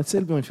 Well, I'd say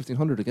it'll be on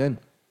 1,500 again.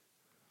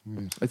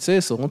 I'd say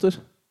so, won't it?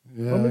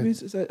 Yeah. Or maybe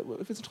if it's a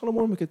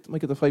Tullamore, might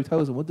get the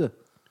 5,000, would they?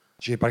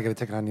 Gee, you better get a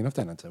ticket handy enough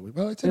then, I'd say.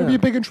 Well, I'd say there'll be a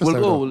big interest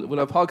there. We'll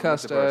have a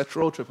podcast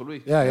road trip, will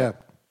we? Yeah.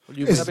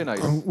 That'd be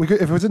nice.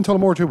 If it was in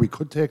Tullamore too, we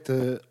could take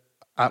the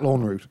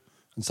Athlone route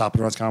and stop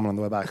at Roscommon on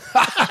the way back.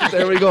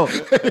 There we go.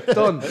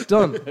 Done.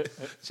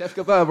 Chef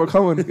Kebab, we're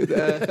coming.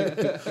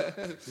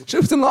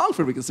 Ships in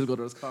Longford, we can still go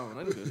to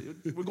Roscommon.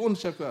 We're going to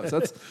Chef Kebab. So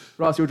that's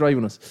Ross, you're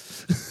driving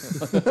us.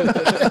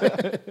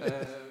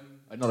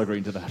 I'm not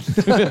agreeing to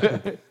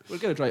that. We'll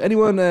get a drive.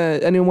 Anyone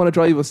want to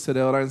drive us to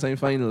the All-Ireland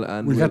semi-final?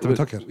 And we'll get them a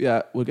ticket.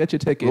 Yeah, we'll get you a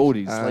ticket.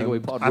 Roadies, like we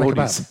pod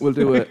roadies. We'll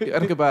do a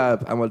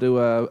kebab, and we'll do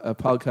a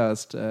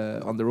podcast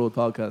on the road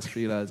podcast for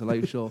you lads, a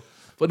live show.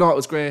 But no, it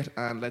was great,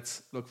 and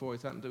let's look forward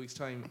to that in 2 weeks'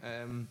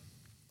 time.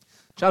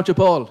 Championship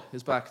Paul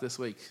is back this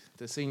week.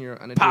 The senior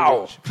and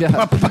intermediate.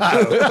 Yeah.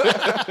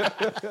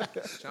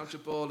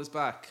 Championship Paul is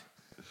back.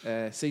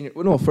 Senior.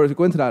 Well, no. First,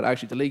 go into that.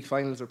 Actually, the league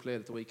finals are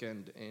played at the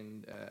weekend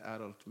in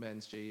adult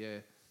men's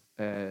GA.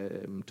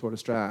 Tour de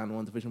Strand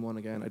won Division 1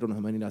 again. I don't know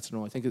how many that's in a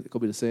row. I think it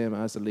could be the same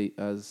as the league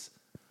as.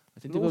 I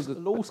think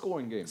low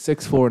scoring game.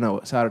 6-4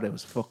 now. Saturday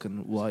was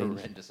fucking wild.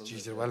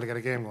 Jeez, they're well to get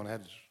a game going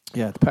ahead.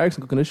 Yeah, the park's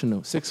in good condition now.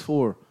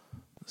 6-4.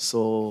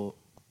 So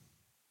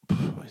I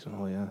don't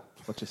know. Yeah,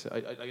 what you say? I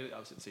obviously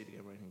didn't see the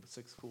game or anything, but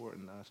 6-4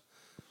 in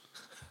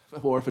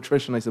that. War of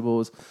attrition, I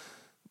suppose.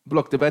 But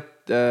look, they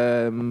bet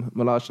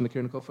Malash in the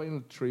Kieran Cup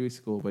final 3 weeks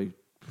ago by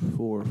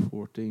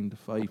 14 to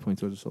 5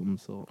 points or something.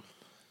 So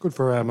good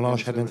for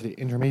Malash heading into the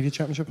intermediate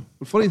championship.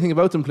 The funny thing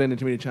about them playing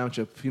intermediate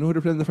championship, you know who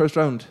they're playing in the first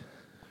round?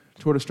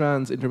 Tour de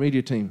Strand's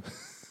intermediate team.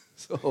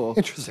 So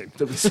interesting.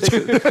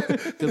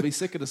 They'll be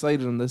sick of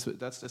deciding on this.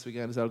 That's this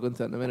weekend. So I'll go into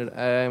that in a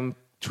minute.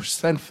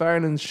 St.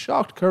 Farnan's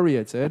shocked Curry,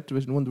 I'd say.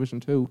 Division 1, Division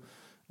 2.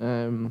 I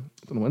don't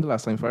know when the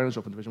last time Farnan's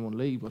up in Division 1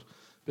 league, but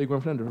big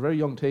one for them. They're a very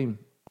young team.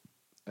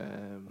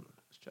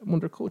 One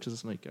of their coaches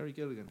this night, Gary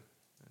Gilligan.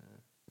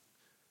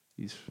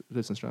 He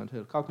lives in Strand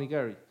Hill. Cockney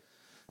Gary.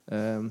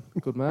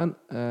 Good man.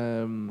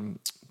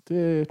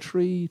 They're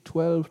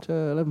 12 to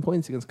 11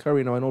 points against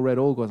Curry. Now, I know Red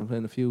Oak wasn't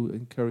playing a few. I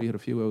think Curry had a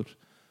few out.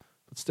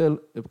 But still,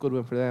 a good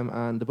win for them.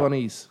 And the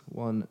Bunnies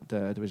won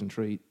the Division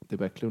 3. They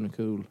bet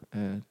Clunacool.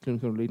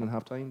 Clunacool leading at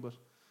half time, but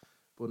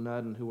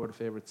Bunnaden, who were the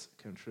favourites,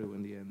 came through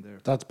in the end there.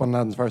 That's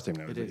Bunnaden's first team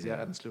now. It is,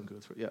 yeah. And it's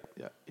Clunacool's first. Yeah.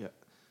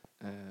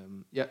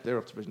 They're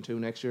up to Division 2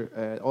 next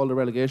year. All the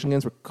relegation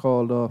games were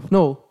called off.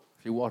 No.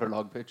 A few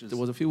waterlogged pitches. There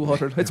was a few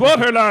waterlogged. It's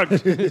waterlogged!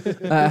 If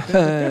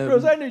there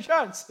was any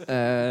chance.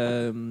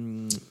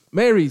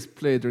 Mary's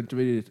played their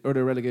intermediate or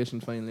their relegation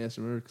final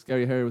yesterday because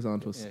Gary Hare was on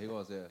to us. Yeah, he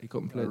was, yeah. He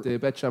couldn't play. They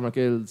bet Shamrock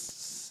Hill's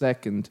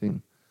second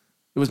team.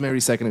 It was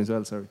Mary's second as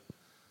well, sorry.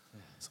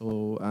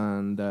 So,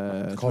 and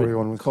Collier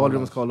one was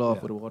called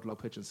off with a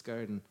waterlogged pitch in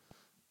Scarden.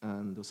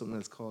 And there was something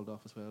else called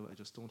off as well. I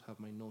just don't have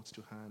my notes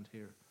to hand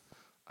here.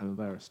 I'm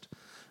embarrassed.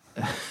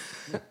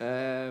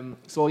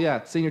 So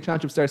yeah, senior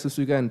championship starts this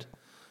weekend.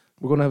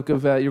 We're going to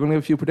give you're going to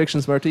give a few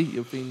predictions, Marty.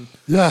 You've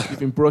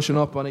been brushing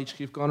up on each.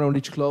 You've gone around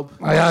each club.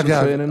 I have,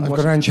 yeah. I've gone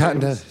around chatting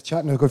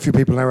to a good few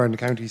people now around the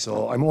county.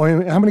 So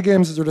how many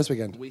games is there this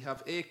weekend? We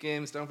have 8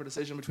 games down for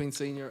decision between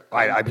senior.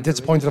 I'd be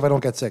disappointed if I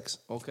don't get 6.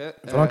 Okay.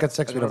 If I don't get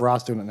 6, we'll have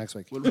Ross doing it next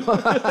week. We'll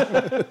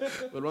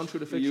run through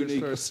the fixtures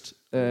first.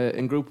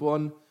 In Group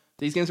 1,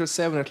 these games are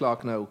 7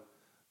 o'clock now.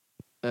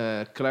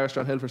 Kildare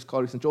Strand Hill versus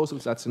College St.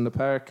 Joseph's, that's in the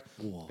park.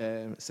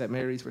 St.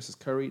 Mary's versus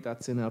Curry,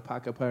 that's in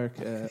Alpaca Park,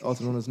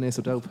 also known as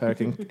Naso Dow Park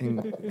in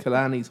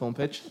Killarney's home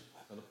pitch.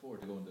 I look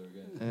forward to going there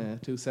again.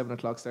 2 7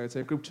 o'clock starts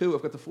here. Group 2,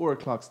 I've got the 4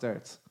 o'clock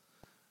starts.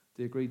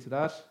 They agreed to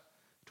that.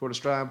 Tour de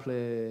Strand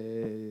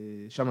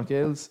play Shamrock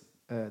Hills,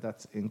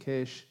 that's in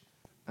Cache.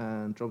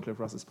 And Drumcliff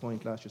Ross's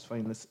Point, last year's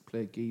finalists,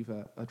 play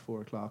Giva at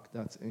 4 o'clock,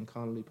 that's in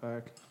Connolly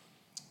Park.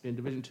 In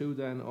Division 2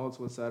 then,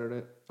 also on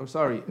Saturday,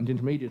 in the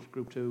intermediate,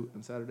 Group 2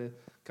 on Saturday,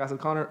 Castle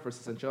Connor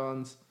versus St.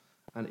 John's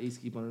and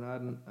Eastkeep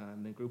Bunnaden.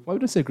 And in Group 1, why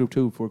would I say Group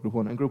 2 before Group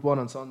 1? And Group 1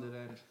 on Sunday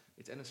then,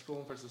 it's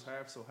Enniscrone versus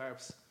Harps, so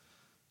Harps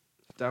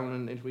down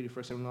in intermediate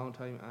first time in a long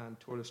time, and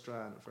Tour de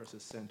Strand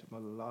versus St.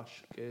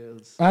 Malosh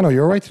Gales. I know,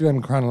 you're right to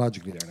them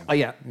chronologically there now. Oh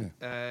yeah.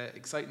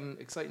 Exciting.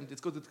 It's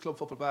good that the club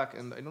football back,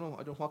 and I don't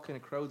know what kind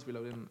of crowds we'll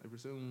allowed in. I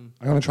presume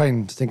I'm going to try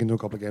and stink into a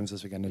couple of games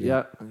this weekend.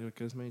 Yeah, I'm going to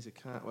get as many as I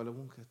can. Well, I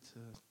won't get...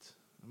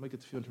 I might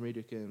get a few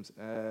intermediate games.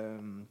 We're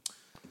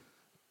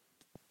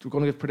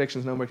going to give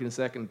predictions now, Martin, in a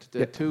second.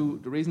 The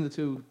reason the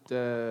two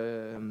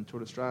Tour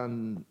de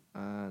Strand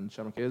and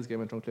Shamrock Hills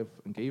game and Drumcliff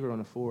and Giver on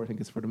a 4, I think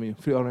it's for the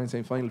All-Ireland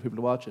semi-final people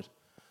to watch it.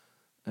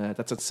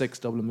 That's at 6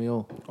 Dublin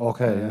Mayo.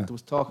 Okay, yeah. There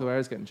was talk of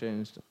ours getting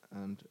changed,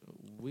 and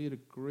we had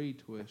agreed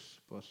to it,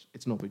 but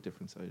it's no big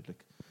difference. I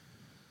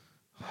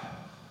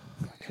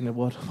kind of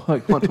want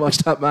to watch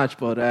that match,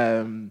 but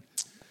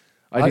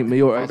I think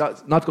Mayo,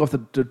 not to go off the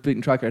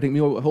beaten track, I think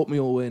Mayo, I hope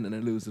Mayo win and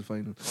then lose the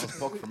final.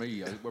 Fuck for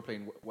me, we're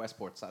playing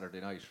Westport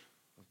Saturday night.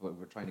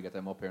 we're trying to get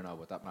them up here now,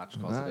 but that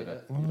match caused a bit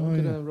of... You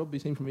don't get a rugby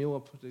team from you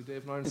up the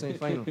Dave Norton St.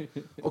 final.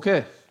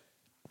 Okay.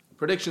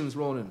 Predictions,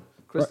 Ronan.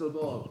 Crystal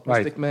ball.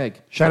 Right. Stick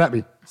Meg. Shout at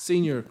me.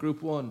 Senior,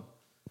 Group 1.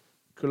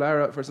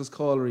 Cullara versus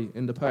Colliery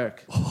in the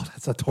park. Oh,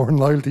 that's a torn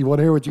loyalty one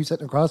here with you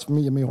sitting across from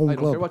me in my home I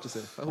don't club. care what you say.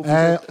 I hope you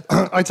say.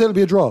 I'd say it'll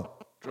be a draw.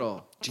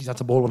 Draw. Geez,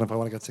 that's a bold one if I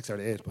want to get 6 out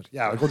of 8, but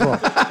yeah, I'll go draw.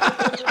 Get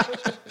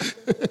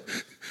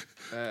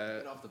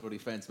off the bloody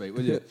fence, mate,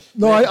 will you?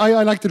 No,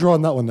 I like the draw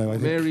on that one now, I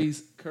think.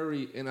 Mary's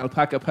Curry in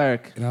Alpaca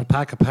Park. In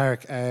Alpaca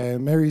Park.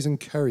 Mary's and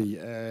Curry.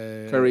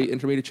 Curry,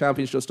 intermediate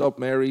champions just up.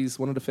 Mary's,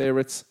 one of the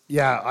favourites.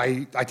 Yeah,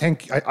 I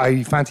think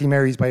I fancy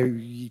Mary's by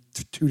 2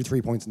 to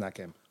 3 points in that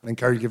game. I think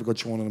Curry give a good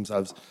showing of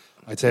themselves.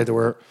 I'd say they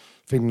were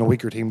feeling a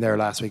weaker team there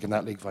last week in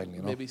that league final.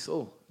 You know? Maybe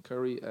so.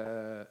 Curry,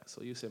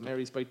 so you say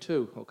Mary's by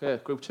 2. Okay,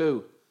 Group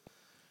 2.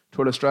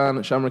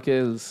 Tourlestrane, Shamrock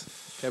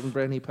Hills, Kevin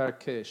Brenny, Park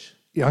Kish.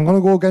 Yeah, I'm going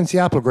to go against the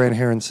Apple Grain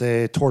here and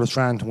say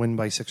Tourlestrane to win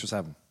by 6 or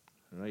 7.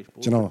 Right.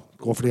 Do you know,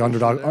 go for the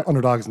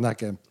underdogs in that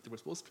game. They were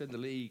supposed to play in the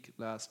league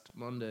last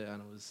Monday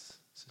and it was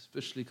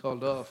suspiciously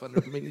called off and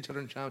they're meeting each other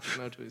in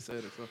championship now to say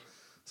it.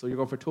 So you're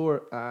going for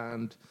Tour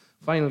and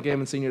final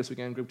game in senior this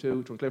weekend, Group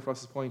 2, Cliff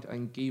Ross's Point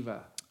and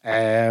Giva.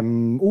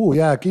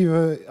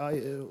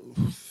 Giva.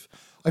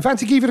 I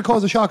fancy Giva to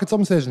cause a shock at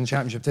some stage in the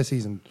championship this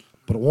season,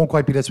 but it won't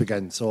quite be this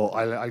weekend. So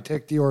I'll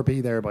take the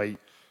DRP there by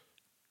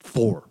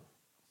 4.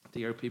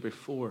 DRP by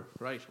 4.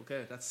 Right,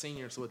 okay, that's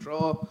senior. So a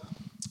draw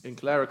in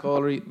Cullara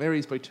Colliery,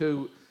 Mary's by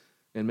 2,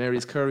 in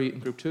Mary's Curry in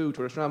Group 2,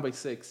 Tourlestrane by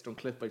 6,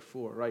 Duncliffe by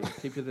 4. Right,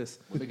 keep to this.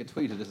 We'll make a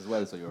tweet of this as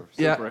well, so you're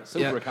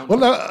super accountable.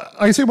 Well,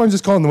 I assume I'm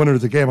just calling the winner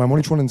of the game. I'm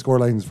only running score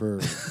lines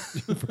for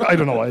I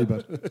don't know why,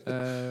 but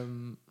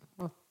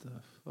what the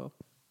fuck?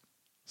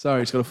 Sorry,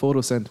 I just got a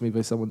photo sent to me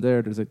by someone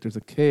there. There's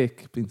a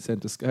cake being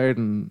sent to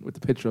Scarden with the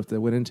picture of the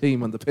winning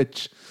team on the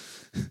pitch.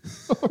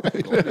 It's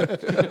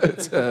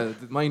the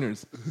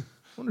miners. I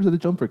wonder if it's a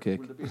jumper cake.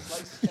 Will there be a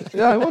slice?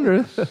 Yeah, I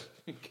wonder.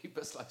 Keep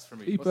a slice for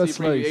me. Keep What's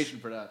a the abbreviation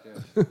slice. for that?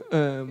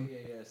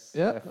 Yeah.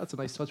 Yeah, that's a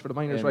nice touch for the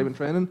miners driving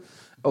training.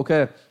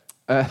 Okay.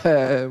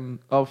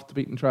 Off the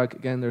beaten track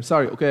again there.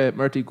 Sorry, okay,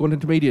 Murty, going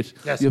intermediate.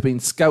 Yes. You've been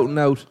scouting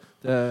out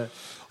the...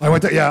 I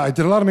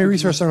did a lot of my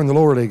research there in the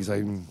lower leagues.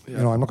 I'm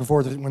looking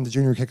forward to when the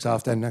junior kicks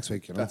off then next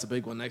week. You know? That's a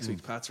big one next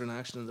week. Pats are in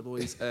action and the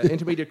boys.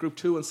 Intermediate Group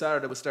 2 on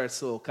Saturday will start.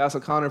 So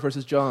Castle Connor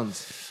versus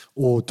Johns.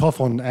 Oh, tough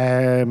one.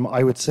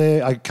 I would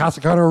say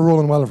Castle Connor are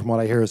rolling well from what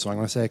I hear, so I'm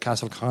going to say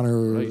Castle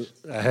Connor.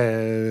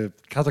 Right.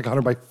 Castle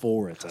Connor by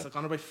 4. Castle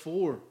Connor by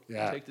 4.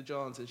 Yeah. Take the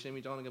Johns in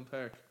Shamie Donegan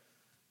Park.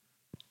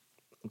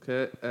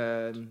 Okay,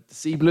 the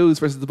Sea Blues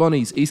versus the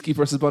Bunnies. Eastkeep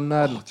versus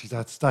Bunnaden. Oh, geez,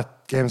 that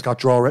game's got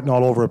draw written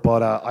all over it,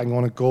 but I'm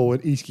going to go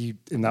with Eastkeep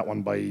in that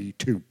one by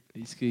 2.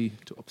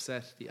 Eastkeep to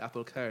upset the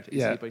apple cart. Eastkeep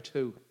Yeah. by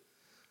 2.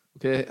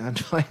 Okay, and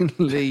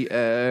finally,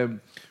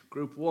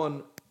 Group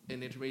 1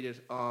 in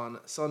intermediate on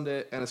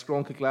Sunday, and it's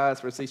Gronka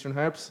Glass versus Eastern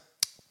Harps.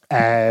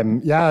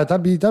 Yeah,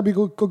 that'd be a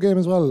good game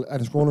as well,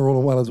 and it's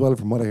rolling well as well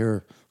from what I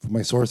hear from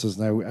my sources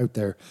now out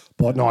there.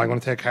 But no, I'm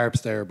going to take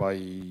Harps there by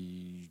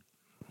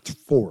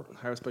 4.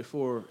 Harps by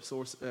 4.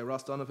 Source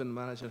Ross Donovan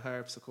managed at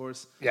Harps, of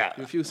course. Yeah.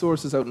 You have a few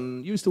sources out,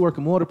 and you used to work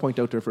in Waterpoint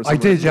out there for a summer.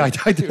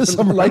 I did a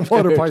summer like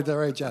Waterpoint there,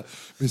 right, yeah.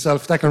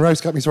 Myself, Declan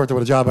Rouse got me sorted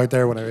with a job out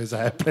there when I was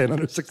playing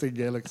under 16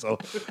 Gaelic, so...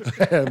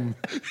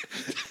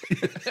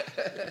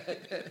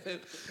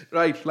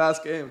 Right,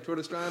 last game.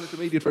 Tourlestrane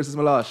intermediate versus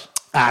Malosh.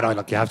 No,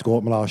 look, you have to go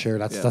with Malosh here.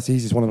 That's the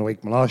easiest one in the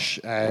week.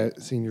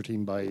 Malosh, senior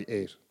team by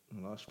 8.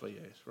 Malosh by 8.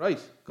 Right,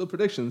 good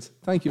predictions.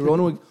 Thank you,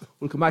 Ronan.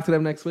 We'll come back to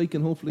them next week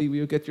and hopefully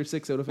we'll get your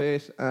 6 out of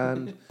 8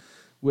 and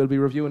we'll be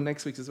reviewing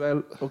next week's as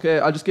well. Okay,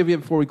 I'll just give you,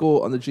 before we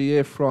go, on the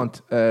GA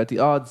front, the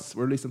odds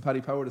were released on Paddy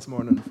Power this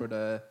morning for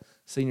the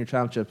senior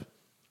championship.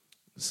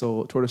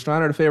 So Tourlestrane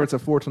are the favourites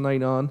at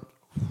 4-9 on.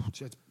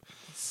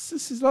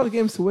 This is a lot of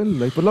games to win,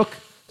 but look,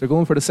 they're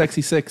going for the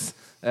sexy 6.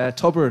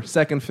 Tubber,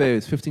 second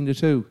phase,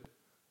 15-2.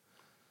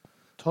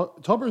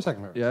 Tubber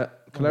second phase? Yeah.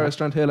 Cullara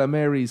Strandhill and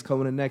Mary's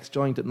coming in next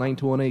joint at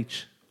 9-1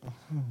 each.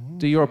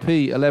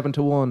 DRP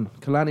 11-1.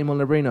 Killarney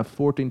Mulnabrina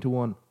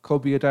 14-1.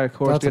 Could be a dark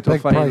horse That's to a get to a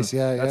big final. price,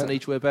 yeah. That's an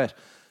each way bet.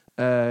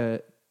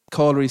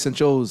 Colliery St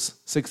Joe's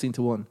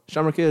 16-1.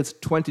 Shamrock Hills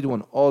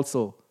 20-1.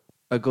 Also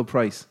a good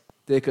price.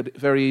 They could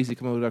very easily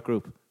come out of that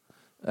group.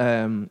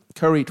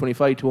 Curry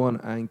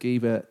 25-1 and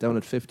Giva down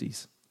at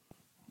 50s.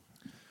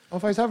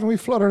 If I was having a wee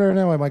flutter there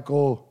now, I might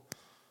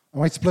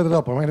split it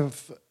up. I might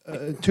have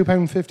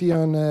 £2.50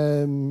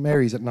 on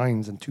Mary's at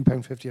 9s and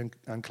 £2.50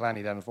 on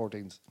Killarney down at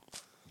 14s.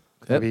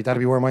 Okay. That'd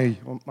be where my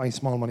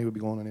small money would be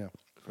going in, yeah.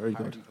 Very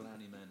good.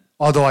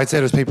 Although I'd say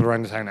there's people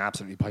around the town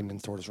absolutely pining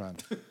into Tourlestrane.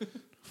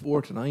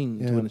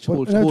 4-9 Yeah. to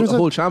win a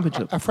whole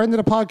championship. A friend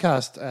of the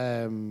podcast,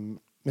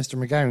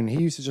 Mr. McGowan,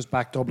 he used to just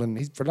back Dublin.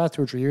 For the last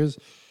 2 or 3 years,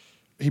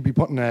 he'd be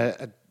putting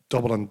a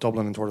double in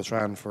Dublin and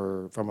Tourlestrane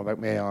from about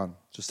May on,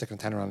 just sticking a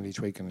tenner on it each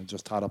week, and it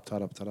just tot up.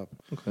 Okay.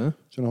 Do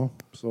you know?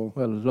 So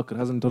well, look, it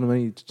hasn't done him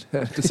any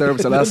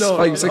disservice the last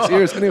 5-6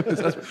 years, anyways,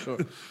 that's for sure.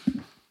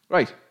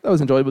 Right, that was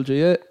enjoyable,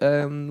 Gia.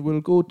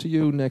 We'll go to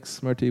you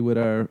next, Marty, with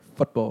our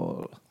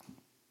football.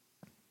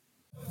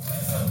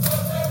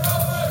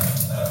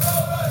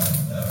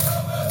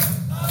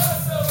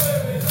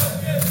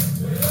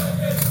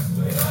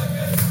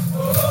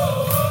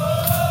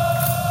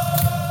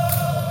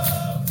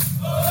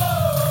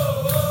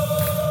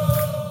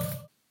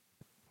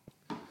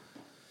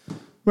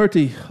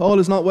 Murty, all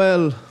is not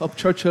well up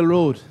Churchill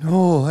Road.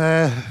 No,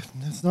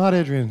 it's not,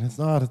 Adrian. It's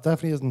not. It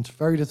definitely isn't.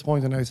 Very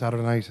disappointing now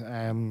Saturday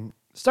night.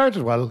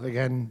 Started well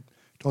again.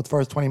 Thought the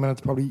first 20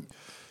 minutes probably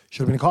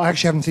should have been a call. I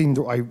actually haven't seen.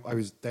 I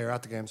was there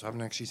at the game, so I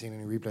haven't actually seen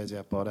any replays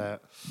yet.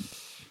 But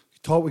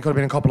thought we could have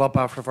been a couple up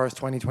after the first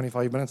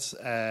 20-25 minutes.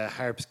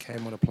 Harps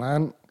came with a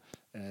plan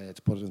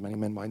to put as many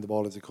men behind the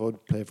ball as they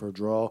could, play for a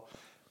draw,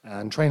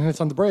 and try and hit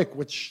it on the break,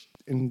 which.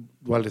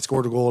 They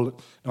scored a goal.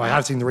 Now, I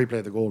have seen the replay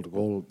of the goal. The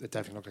goal, it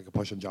definitely looked like a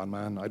push on John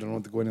Mann. I don't know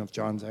if the going off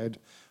John's head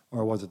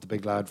or was it the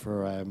big lad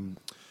for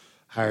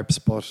Harps.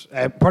 But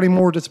probably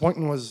more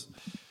disappointing was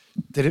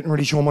they didn't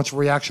really show much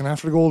reaction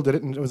after the goal.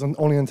 It was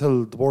only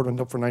until the board went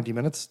up for 90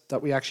 minutes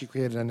that we actually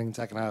created anything in the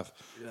second half.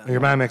 Yeah. Now,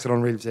 your man makes an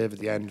unreal save at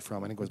the end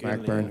from, I think it was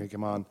Mark Byrne who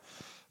came on.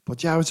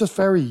 But yeah, it was just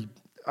very,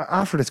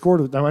 after they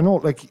scored, now I know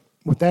like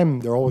with them,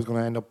 they're always going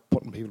to end up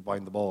putting people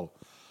behind the ball.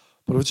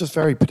 But it was just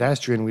very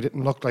pedestrian. We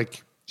didn't look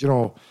like,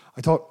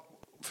 I thought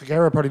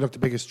Figueroa probably looked the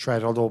biggest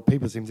threat, although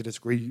people seem to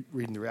disagree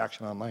reading the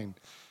reaction online.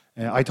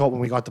 I thought when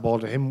we got the ball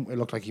to him, it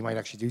looked like he might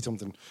actually do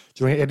something.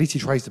 At least he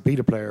tries to beat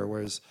a player,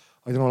 whereas,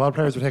 I don't know, a lot of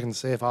players were taking the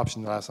safe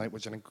option last night,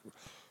 which I think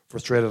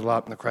frustrated a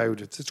lot in the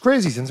crowd. It's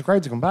crazy since the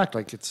crowds have come back.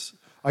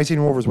 I've seen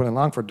Rovers win in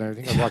Longford now. I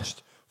think I've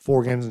watched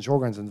 4 games in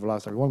Showgrounds and the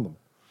last every one of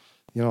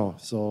them.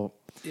 So...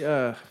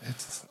 Yeah.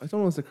 I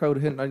don't know if the crowd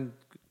hitting...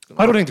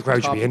 I don't think the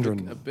crowd should be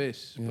hindering a bit,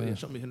 but it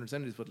shouldn't be hindering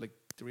anyways. But like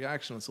the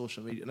reaction on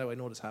social media, now I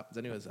know this happens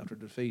anyways after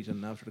defeat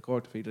and after the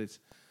court defeat.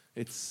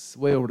 It's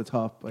way over the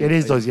top.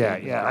 It does,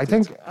 yeah. I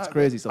think it's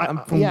crazy stuff.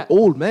 And from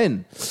old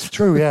men.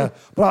 True, yeah.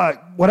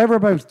 But whatever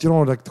about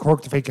like the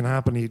Cork defeat can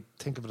happen, you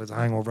think of it as a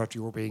hangover after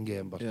a European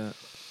game. But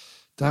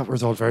that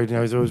result it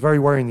was very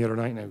worrying the other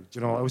night. Now,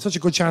 it was such a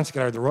good chance to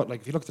get out of the rut.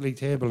 Like if you look at the league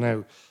table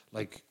now,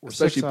 like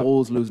especially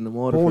Bowes losing the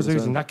water. Bowes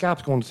losing, that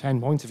gap's going to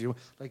 10 points. If you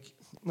like,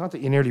 not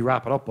that you nearly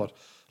wrap it up, but.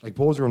 Like,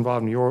 Bowes are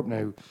involved in Europe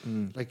now.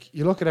 Like,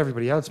 you look at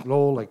everybody else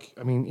below, like,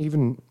 I mean,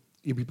 even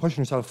you'd be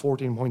pushing yourself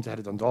 14 points ahead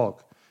of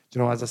Dundalk.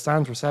 As it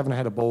stands, we're 7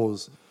 ahead of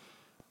Bowes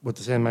with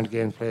the same amount of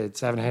games played,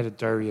 7 ahead of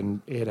Derry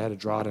and 8 ahead of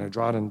Drogheda.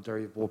 Drogheda and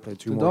Derry have both played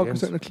 2 more games. Dundalk are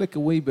starting to click a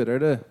wee bit, are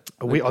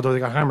they? Although they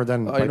got hammered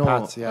then by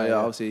Pats.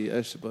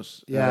 Obviously,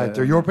 but...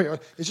 they're European.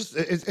 It's just,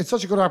 it's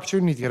such a good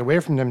opportunity to get away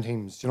from them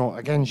teams.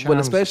 Again, Shams, well,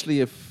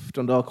 especially if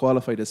Dundalk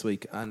qualify this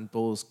week and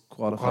Bowes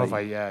qualify.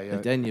 Yeah.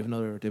 And then they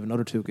have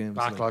another 2 games.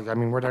 Backlog. I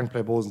mean, we're down to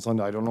play Bowes on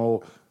Sunday. I don't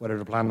know whether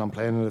they're planning on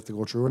playing it if they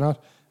go through or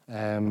not.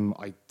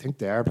 I think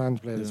they are planning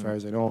to play it as far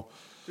as I know.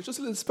 There's just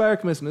a little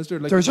spark missing, is there?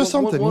 Like there's just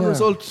something. One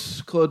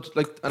result could,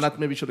 and that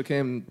maybe should have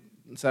came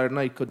Saturday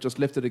night, could just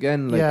lift it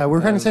again.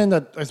 We're kind of saying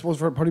that, I suppose,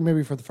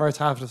 maybe for the first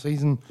half of the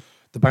season,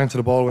 the bounce of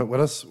the ball went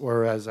with us,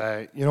 whereas,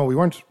 we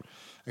weren't,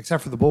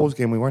 except for the Bowes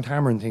game, we weren't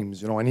hammering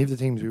teams. Any of the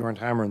teams we weren't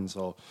hammering,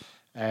 so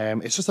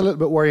it's just a little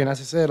bit worrying.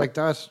 As I say,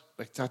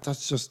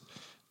 that's just,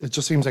 it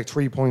just seems like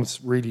 3 points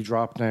really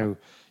dropped now.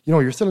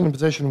 You're still in a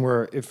position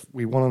where if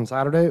we won on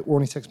Saturday, we're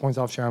only 6 points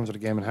off Shams with a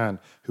game in hand,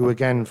 who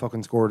again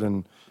fucking scored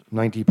in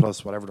 90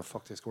 plus whatever the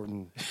fuck they scored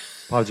in.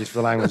 Apologies for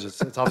the language.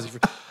 It's obviously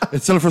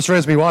it still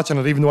frustrates me watching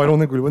it, even though I don't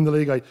think we'll win the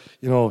league.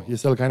 You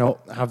still kind of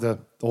have the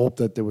hope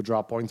that they would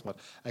drop points, but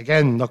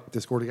again, look, they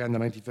scored again in the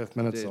 95th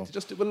minute.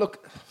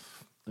 Look,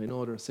 I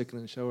know they're sick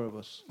in the shower,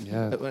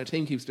 but when a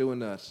team keeps doing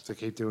that, they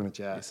keep doing it.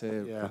 I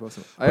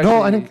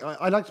think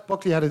I liked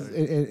Buckley had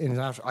in his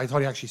after. I thought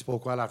he actually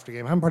spoke well after the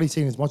game. I haven't probably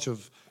seen as much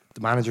of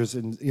the managers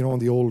in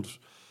the old.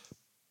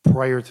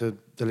 Prior to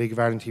the League of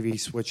Ireland TV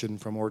switching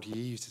from RTE,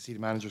 you used to see the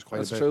managers quite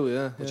a bit. That's true,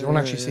 yeah. But you don't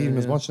actually see them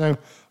as much now.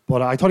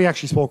 But I thought he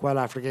actually spoke well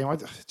after the game.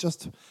 There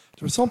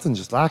was something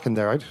just lacking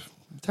there.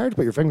 It's hard to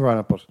put your finger on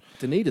it, but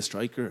they need a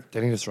striker.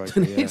 They need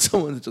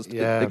someone to just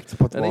to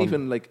put and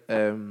even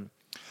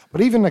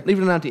but even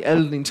an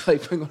anti-Elding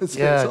type. I'm going to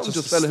say someone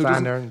just fella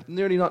who's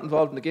nearly not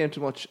involved in the game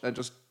too much and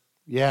just.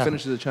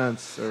 Finishes a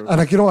chance. And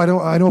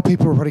I know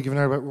people were probably giving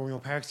out about Romeo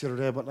Parks the other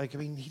day, but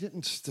he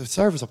didn't. The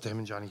service up to him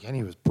and Johnny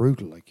Kenny was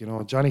brutal.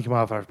 Johnny came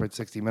off after about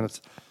 60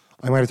 minutes.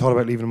 I might have thought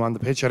about leaving him on the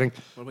pitch. I think.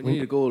 Well, when you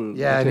need a goal.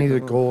 Yeah, I needed a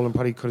goal and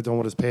probably could have done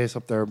with his pace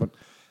up there, but.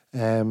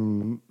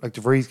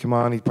 De Vries came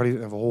on, he probably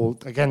didn't have a whole.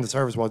 Again, the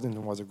service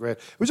wasn't great.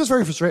 It was just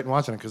very frustrating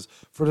watching it because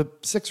for the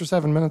 6 or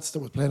 7 minutes that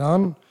was played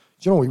on,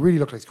 we really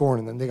looked like scoring,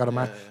 and then they got a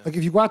man. Like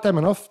if you got them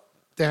enough,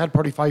 they had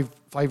probably five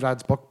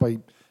lads booked by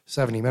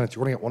 70 minutes.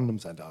 You're going to get one of them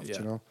sent off.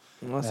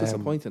 Well, that's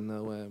disappointing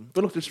now.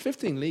 But look, there's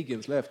 15 league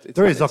games left.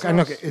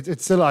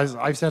 It's still.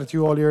 I've said it to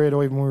you all year,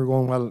 even when we were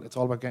going well. It's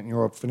all about getting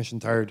Europe, finishing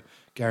third,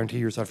 guarantee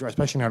yourself.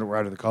 Especially now that we're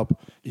out of the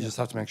cup, you just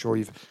have to make sure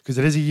because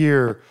it is a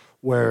year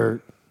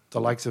where the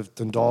likes of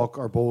Dundalk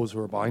or Bowes who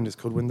are behind us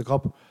could win the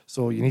cup.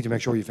 So you need to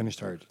make sure you finish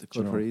third. They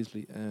could very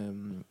easily.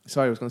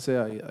 Sorry, I was going to say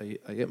I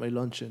ate my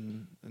lunch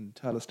in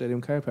Tallaght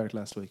Stadium car park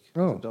last week.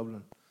 In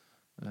Dublin.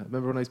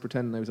 Remember when I was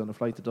pretending I was on a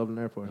flight to Dublin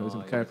Airport? I was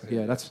in car park.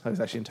 I was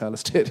actually in Tallaght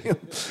Stadium.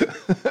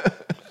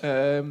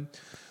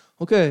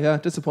 Okay, yeah,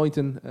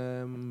 disappointing.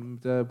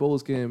 The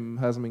Bulls game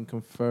hasn't been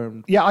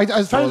confirmed. Yeah,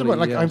 as far as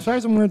fully, I'm far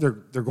as I'm aware,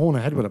 they're going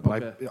ahead with it.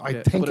 But Okay,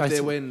 I think but if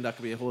they win, that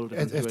could be a whole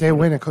different. if they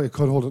win, it could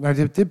hold it. Now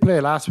they did play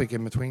last week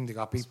in between. They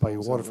got beat by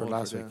Waterford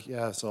last week.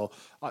 Yeah, so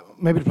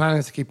maybe the plan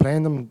is to keep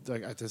playing them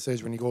at this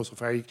stage when you go so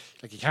far. You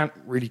can't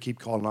really keep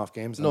calling off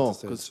games. No,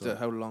 because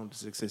how long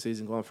does the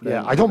season go on for?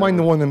 Yeah, I don't mind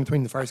the one in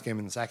between the first game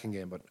and the second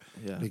game, but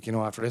yeah,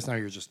 after this now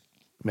you're just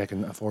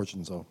making a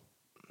fortune. So.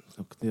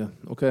 Yeah,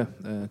 okay.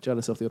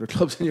 Jealous of the other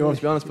clubs in Europe,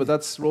 to be honest, but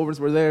that's Rovers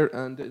were there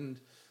and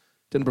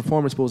didn't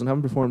perform, I suppose, and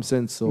haven't performed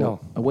since. So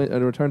a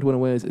return to win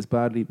away is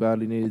badly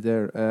needed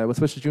there. With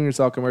especially junior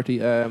soccer, Murty,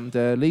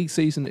 the league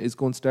season is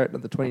going to start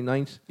on the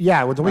 29th.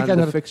 Yeah, with the weekend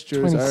and the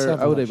fixtures are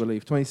out, I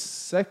believe.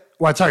 22nd.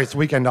 Well, sorry, it's the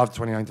weekend of the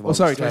 29th of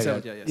August. Oh,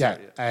 sorry, 27th.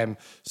 Yeah.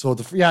 So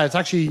it's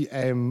actually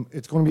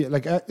it's going to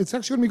be it's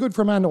actually going to be good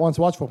for a man that wants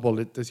to watch football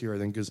this year, I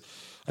think, because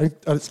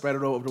spread it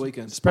out over the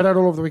weekend. Spread out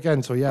all over the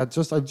weekend. So yeah,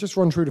 I've just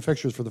run through the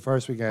fixtures for the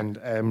first weekend.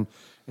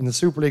 In the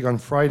Super League on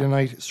Friday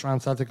night,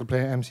 Strand Celtic will play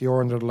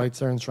MCR under the lights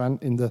there in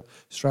the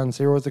Strand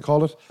Zero, as they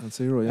call it. And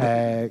Zero,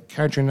 yeah.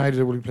 Carter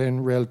United will be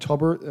playing Real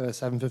Tubber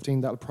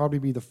 7:15. That'll probably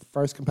be the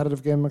first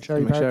competitive game in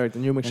McSherry Park. The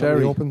new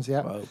McSherry opens,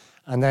 yeah. Wow.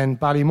 And then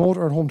Ballymote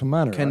are at home to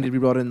Manor. Kennedy be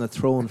brought in the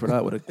throne for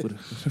that with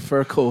a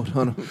fur coat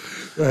on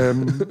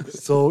him.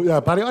 So yeah,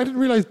 I didn't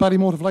realise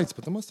Ballymote have lights,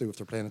 but they must do if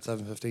they're playing at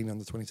 7:15 on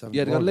the 27th.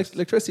 Yeah, they got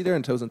electricity there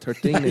in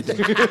 2013. I think.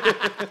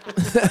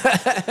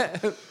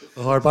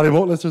 Our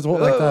Ballymote listeners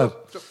won't like that.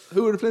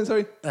 Who are they playing?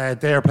 Sorry,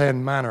 they are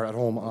playing Manor at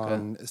home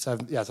on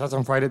 7. Yeah, so that's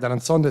on Friday. Then on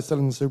Sunday, still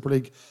in the Super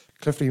League,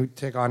 Clifton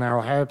take on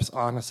Arrow Harps.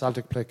 On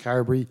Celtic play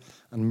Carberry,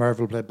 and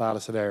Merville play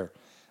Ballastadair.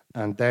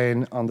 And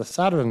then on the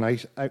Saturday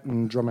night, out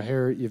in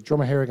Dromahare, you have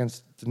Dromahare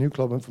against the new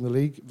club from the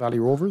league, Valley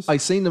Rovers. I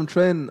seen them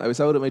train. I was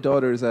out at my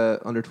daughter's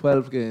under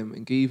 12 game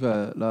in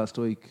Giva last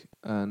week,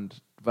 and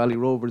Valley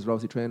Rovers were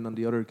obviously training on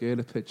the other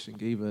Gaelic pitch in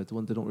Giva, the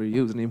one they don't really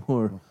use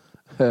anymore.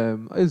 I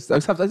was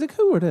like,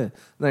 who were they?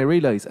 And I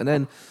realised, and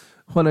then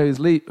when I was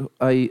late,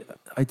 I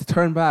had to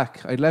turn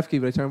back. I'd left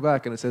Giva, I turned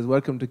back, and it says,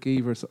 "Welcome to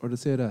Giva," or to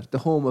say that, the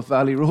home of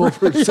Valley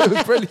Rovers. So it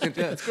was brilliant.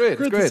 Yeah, it's great.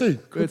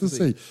 Great to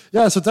see.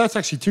 Yeah, so that's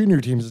actually two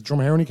new teams.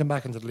 Dromahare only came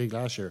back into the league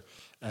last year.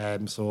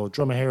 So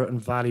Dromahare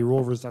and Valley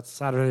Rovers, that's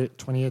Saturday,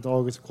 28th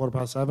August,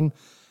 7:15.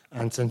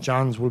 And St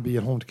John's will be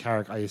at home to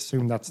Carrick. I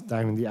assume that's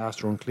down in the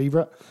Astro and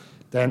Cleaver.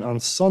 Then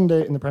on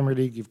Sunday in the Premier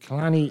League, you've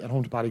Killarney at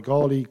home to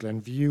Ballygawley,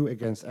 Glenview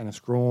against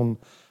Enniscrone,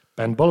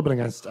 Ben Bulbin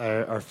against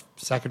our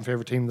second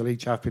favourite team in the league,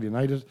 Chafffield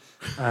United,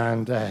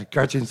 and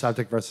Gertrude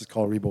Celtic versus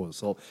Colry Bowes.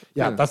 So,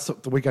 that's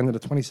the weekend of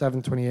the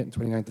 27th, 28th and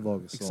 29th of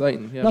August.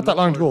 Exciting. So, not that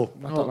long to go.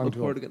 Look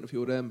forward to getting a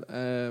few of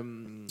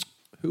them.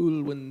 Who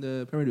will win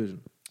the Premier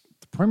Division?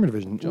 The Premier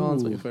Division?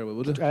 John's like a fair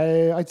would it?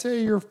 I'd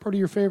say probably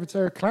your favourites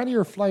there. Killarney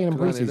are flying in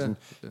pre-season.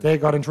 Yeah. They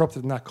got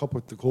interrupted in that cup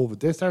with the COVID.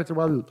 They started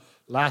well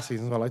last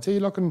season as well. I'd say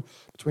you're looking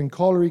between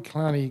Colry,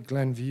 Killarney,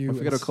 Glenview. I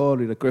forget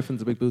Colry. The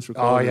Griffin's a big boost for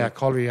Colry. Oh yeah,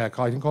 Colry. Yeah,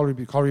 I think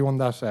Colry won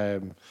that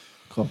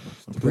cup,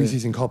 the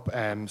pre-season cup.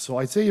 So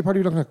I'd say you're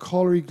probably looking at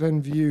Colry,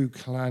 Glenview,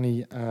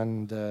 Killarney,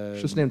 and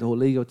just name the whole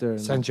league out there.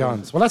 St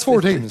John's. Well, that's 4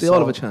 teams. They all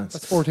have a chance.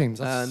 That's 4 teams.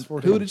 And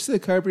who did you say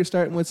Carberry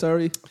starting with?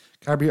 Sorry,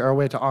 Carberry are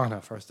away to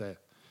Anna first day.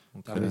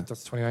 Okay.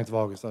 That's 29th of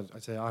August.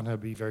 I'd say Anna will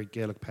be very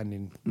Gaelic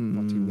pending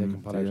what team they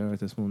can put out. At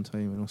this one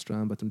time, I know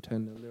Strand but them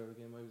 10 there the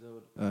game I was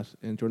out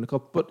at during the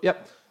cup. But yeah,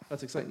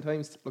 that's exciting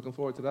times. Looking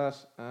forward to that,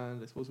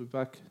 and I suppose we'll be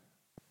back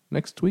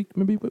next week,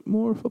 maybe with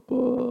more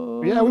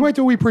football. Yeah, we might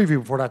do a wee preview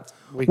before that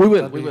week. We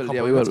will.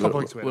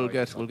 We'll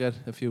get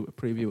a few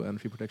preview and a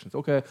few predictions.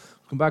 Okay,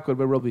 we'll come back with a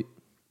bit of rugby.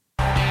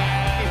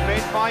 He's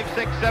made 5,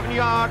 6, 7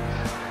 yards.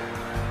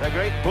 The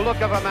great bullock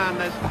of a man,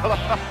 this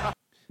fella.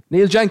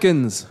 Neil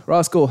Jenkins,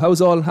 Roscoe,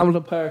 how's all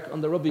Hamilton Park on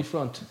the rugby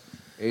front?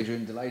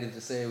 Adrian, delighted to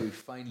say we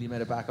finally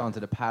made it back onto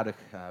the paddock.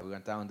 We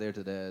went down there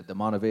to the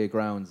Monavea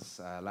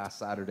grounds last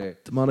Saturday.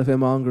 The Monavea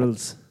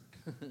Mongrels.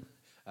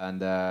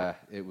 And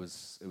it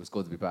was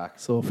good to be back.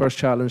 So first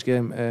challenge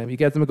game, you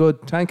get them a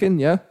good tanking,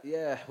 yeah?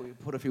 Yeah, we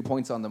put a few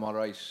points on them, all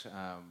right.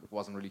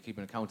 Wasn't really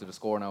keeping account of the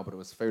score now, but it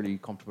was fairly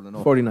comfortable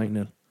enough.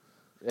 49-0.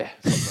 Yeah,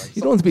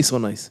 you don't want to be so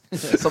nice.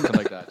 Something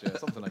like that, yeah,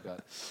 something like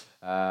that.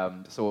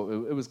 So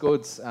it was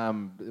good.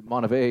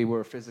 Monavea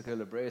were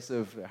physical,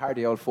 abrasive,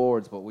 hardy out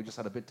forwards, but we just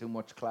had a bit too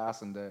much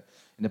class in the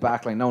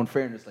back line. Now, in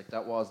fairness, like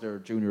that was their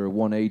junior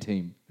 1A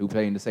team who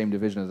play in the same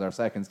division as our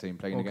seconds team,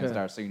 playing against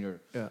our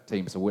senior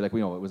team. So we it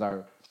was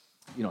our,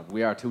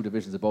 we are 2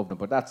 divisions above them.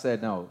 But that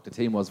said, now the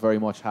team was very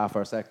much half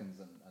our seconds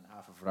and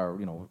half of our,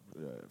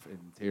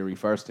 in theory,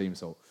 first team.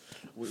 So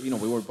we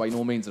were by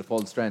no means at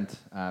full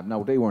strength.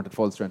 Now they weren't at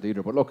full strength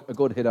either. But look, a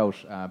good hit out,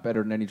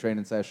 better than any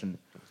training session.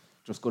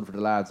 Just good for the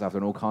lads after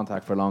no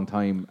contact for a long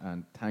time,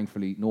 and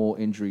thankfully no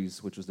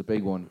injuries, which was the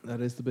big one. That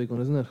is the big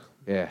one, isn't it?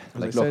 Yeah.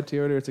 As I said to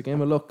you earlier, it's a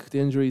game of luck. The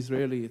injuries,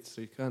 really,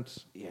 you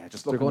can't. Yeah,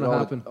 just they're going to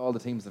happen. All the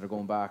teams that are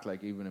going back,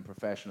 like even in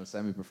professional,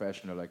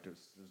 semi-professional, like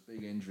there's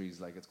big injuries.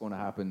 Like it's going to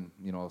happen.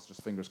 It's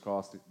just fingers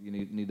crossed. You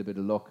need a bit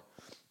of luck.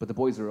 But the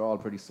boys are all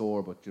pretty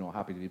sore, but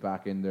happy to be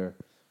back in there.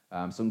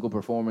 Some good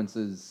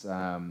performances.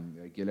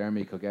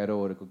 Guilherme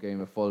Cogetto had a good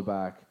game at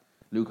fullback.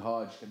 Luke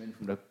Hodge came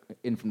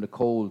in from the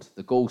cold,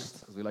 the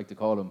ghost, as we like to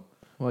call him.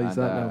 Why is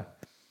that now?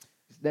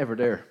 He's never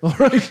there. All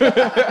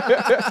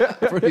right.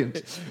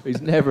 Brilliant.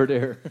 He's never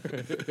there.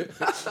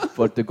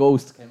 But the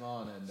ghost came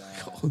on and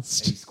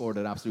he scored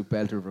an absolute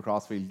belter of a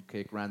crossfield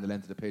kick, ran the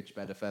length of the pitch,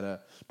 bet a fella.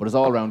 But his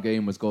all-round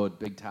game was good.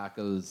 Big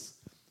tackles,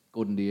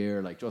 good in the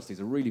air. He's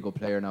a really good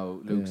player now,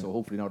 Luke. Yeah. So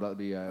hopefully now that'll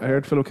be. I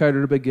heard Philip Carter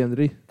had a big game,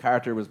 did he?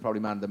 Carter was probably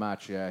man of the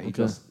match. Yeah, he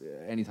just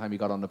anytime he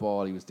got on the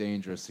ball, he was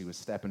dangerous. He was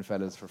stepping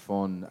fellas for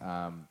fun.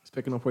 He's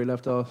picking up where he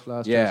left off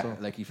last year. Yeah,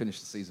 so. He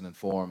finished the season in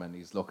form, and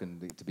he's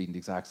looking to be in the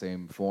exact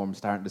same form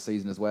starting the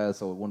season as well.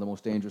 So one of the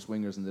most dangerous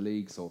wingers in the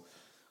league. So we'll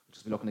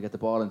just be looking to get the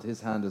ball into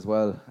his hand as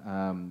well.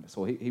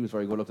 So he was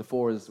very good. Look, the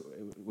fours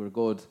were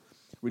good,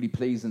 really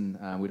pleasing.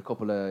 We had a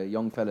couple of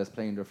young fellas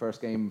playing their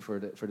first game for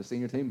the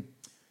senior team.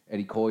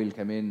 Eddie Coyle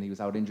came in. He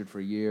was out injured for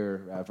a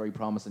year. Very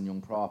promising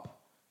young prop.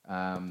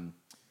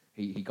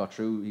 He got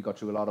through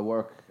a lot of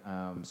work.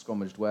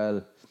 Scrummaged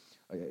well.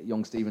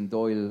 Young Stephen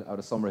Doyle out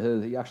of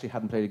Summerhill. He actually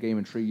hadn't played a game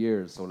in 3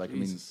 years. So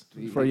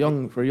for a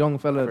young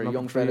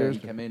fella, he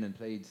came in and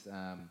played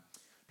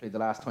the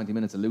last 20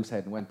 minutes of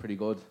Loosehead and went pretty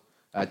good.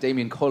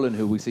 Damien Cullen,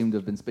 who we seem to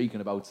have been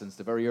speaking about since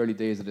the very early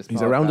days of this podcast.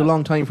 He's around a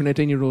long time for an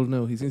 18-year-old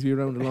now. He seems to be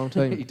around a long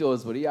time. He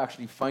does, but he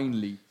actually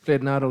finally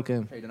played an adult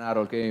game.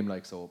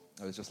 So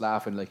I was just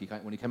laughing.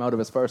 When he came out of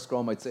his first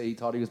scrum, I'd say he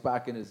thought he was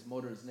back in his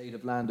mother's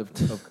native land of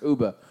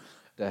Cuba.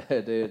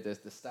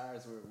 The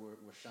stars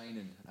were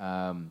shining.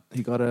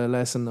 He got a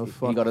lesson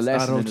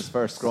in his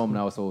first scrum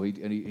now. So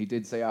he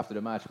did say after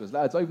the match, he goes,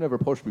 lads, I've never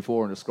pushed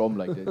before in a scrum.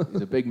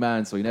 He's a big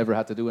man, so he never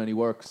had to do any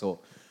work. So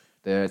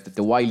the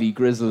wily,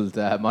 grizzled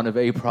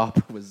Monterey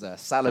prop was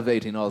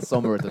salivating all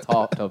summer at the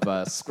thought of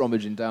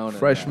scrummaging down.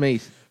 Fresh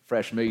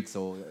meat.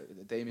 So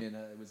Damien,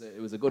 it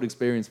was a good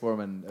experience for him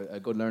and a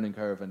good learning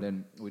curve. And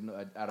then we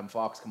had Adam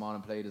Fox come on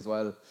and played as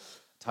well,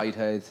 tight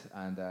head,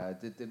 and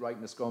did right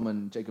in the scrum.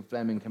 And Jacob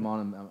Fleming came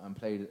on and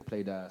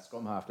played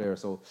scrum half there.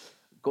 So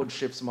good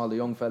shifts from all the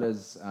young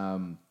fellas.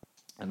 And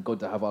good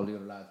to have all the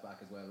other lads back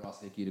as well. Ross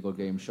Hickey had a good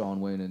game.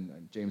 Sean Wynn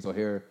and James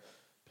O'Hare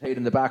played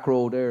in the back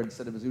row there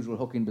instead of his usual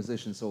hooking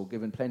position, so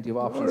given plenty of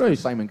options for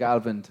Simon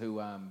Galvin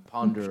to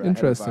ponder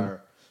ahead of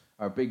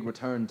our big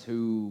return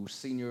to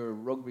senior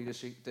rugby,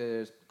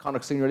 the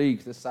Connacht Senior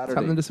League this Saturday. It's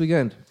happening this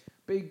weekend.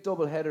 Big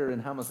double header in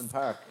Hamilton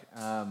Park.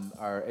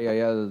 Our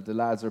AIL, the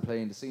lads are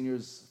playing, the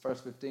seniors,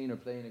 first 15 are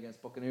playing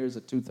against Buccaneers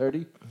at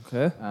 2:30.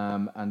 Okay.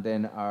 And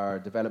then our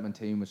development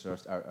team, which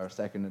is our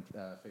second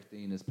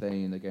 15, is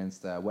playing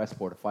against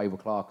Westport at 5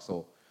 o'clock.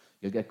 So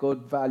you'll get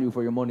good value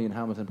for your money in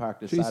Hamilton Park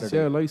this Saturday.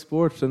 Yeah, live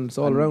sports and it's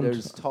all around.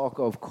 There's talk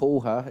of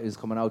Koha is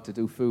coming out to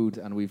do food,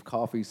 and we've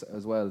coffees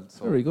as well.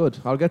 So very good.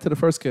 I'll get to the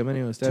first game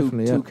anyways,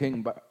 definitely. Two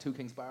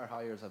Kings Bar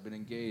hires have been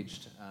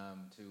engaged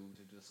to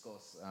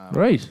discuss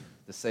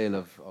the sale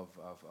of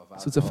alcohol.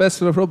 So it's a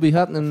festival of rugby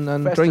happening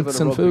and drinks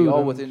and food.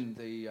 All within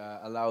the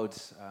allowed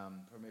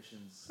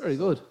permissions. Very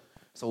good.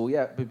 So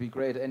yeah, it'd be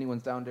great.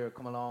 Anyone's down there,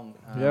 come along.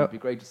 It'd be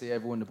great to see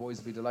everyone. The boys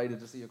would be delighted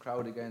to see a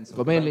crowd again. So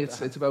but mainly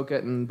it's about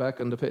getting back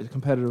on the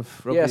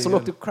competitive rugby. Yeah, so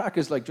look, the crack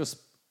is just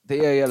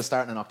the AIL is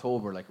starting in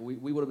October. We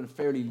would have been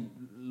fairly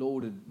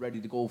loaded, ready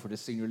to go for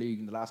this senior league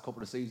in the last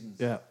couple of seasons.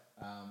 Yeah.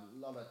 A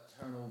lot of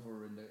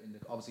turnover in the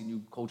obviously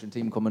new coaching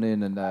team coming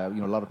in, and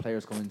a lot of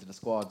players coming into the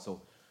squad.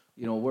 So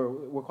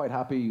we're quite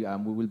happy.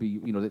 We will be.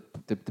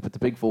 The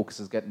big focus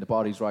is getting the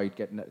bodies right,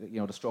 getting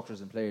the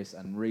structures in place,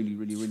 and really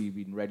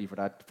being ready for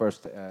that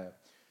first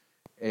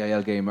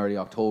AIL game early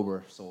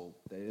October. So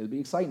it'll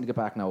be exciting to get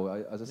back now.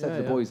 As I said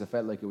to the boys, I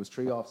felt like it was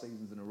 3 off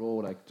seasons in a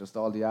row, just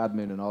all the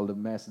admin and all the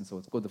mess, and so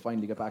it's good to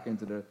finally get back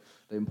into the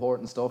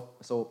important stuff.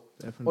 So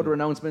other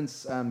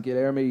announcements: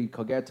 Guilherme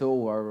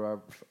Cogetto,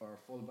 our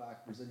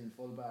fullback, Brazilian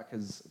fullback,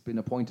 has been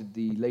appointed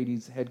the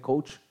ladies' head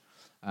coach.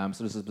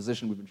 So this is a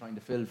position we've been trying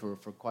to fill for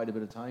quite a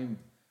bit of time,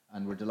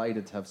 and we're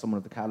delighted to have someone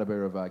of the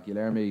calibre of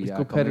Guilherme. He's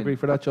good pedigree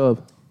for that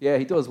job. Yeah,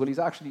 he does. Well,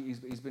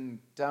 he's been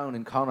down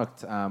in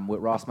Connacht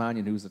with Ross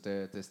Mannion, who's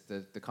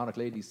the Connacht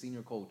ladies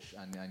senior coach,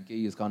 and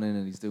Guy has gone in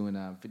and he's doing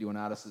video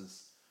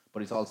analysis,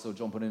 but he's also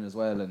jumping in as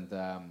well, and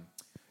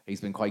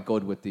he's been quite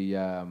good with the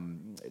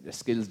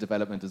skills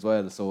development as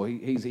well. So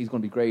he's going to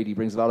be great. He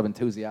brings a lot of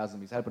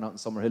enthusiasm. He's helping out in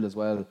Summerhill as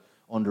well,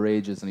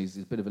 underages, and he's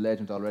a bit of a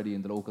legend already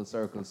in the local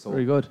circles. So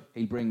very good.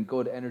 He'll bring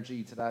good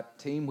energy to that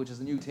team, which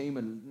is a new team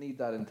and need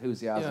that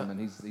enthusiasm. And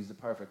he's the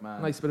perfect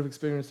man. Nice bit of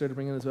experience there to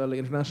bring in as well, like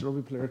international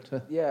rugby player.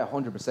 Yeah,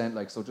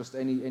 100%. So just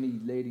any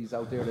ladies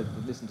out there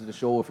that listen to the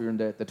show, if you're in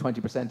the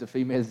 20% of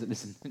females that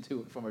listen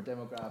to it from our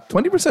demographic.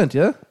 20%,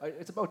 yeah.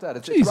 It's about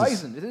that. It's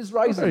rising. It is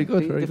rising. Very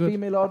good. The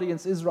female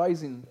audience is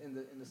rising in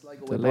the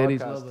Sligo the podcast.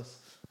 Ladies love us.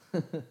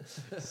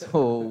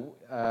 So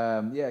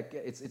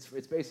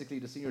it's basically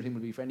the senior team will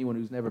be for anyone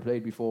who's never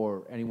played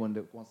before, anyone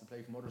that wants to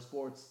play from other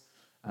sports,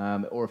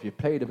 or if you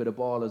played a bit of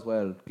ball as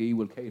well. Guy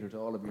will cater to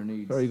all of your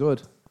needs. Very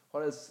good.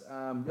 What else?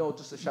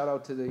 Just a shout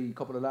out to the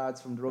couple of lads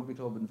from the rugby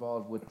club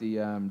involved with the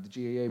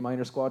GAA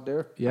minor squad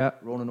there. Yeah.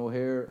 Ronan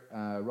O'Hare,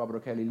 Robert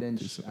O'Kelly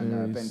Lynch,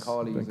 and Ben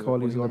Cawley. Ben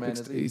Cawley's your man,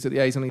 he's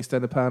on the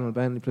extended panel.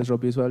 Ben, he plays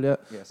rugby as well, yeah.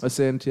 Yes. I was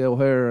saying to you,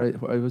 O'Hare,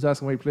 I was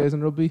asking where he plays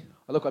in rugby.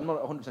 Look, I'm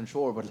not 100%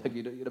 sure, but like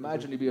you'd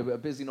imagine he'd be a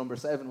busy number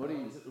 7, would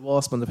he?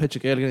 Wasp on the pitch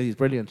again. He's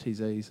brilliant.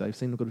 I've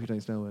seen him a good few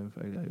times now.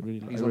 I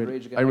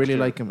really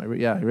like him. I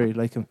really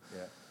like him.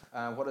 Yeah.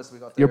 What else we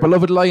got there? Your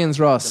beloved Lions,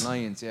 Ross. The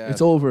Lions, yeah.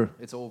 It's over.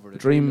 It's over. The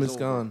dream is over.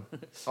 gone.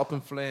 Up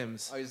in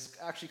flames. I was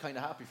actually kind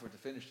of happy for it to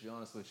finish, to be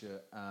honest with you.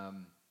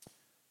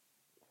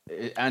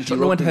 Shouldn't have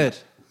went ahead.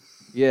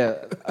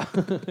 Yeah.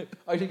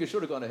 I think it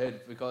should have gone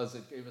ahead because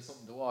it gave us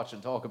something to watch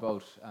and talk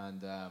about.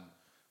 And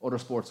other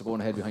sports are going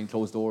ahead behind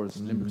closed doors.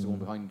 Olympics are going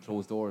behind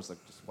closed doors.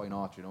 Like, just why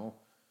not, you know?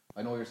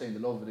 I know you're saying the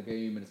love of the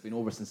game and it's been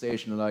over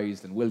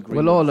sensationalized and Will Green.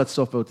 Well, all that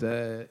stuff about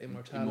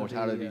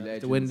immortality,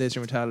 legends. The win days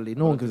immortality.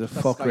 No one gives a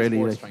fuck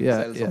really.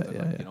 Yeah.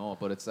 You know,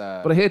 but it's.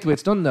 But I hate the way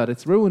it's done that.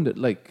 It's ruined it.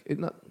 Like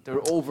they're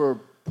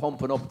over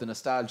pumping up the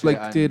nostalgia. Like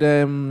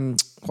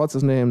what's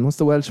his name? What's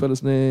the Welsh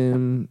fella's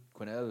name?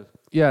 Quinnell.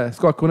 Yeah,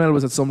 Scott Quinnell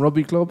was at some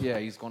rugby club. Yeah,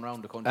 he's gone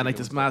around the country. And like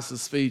this massive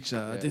speech,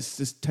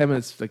 this 10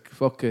 minutes like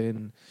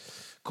fucking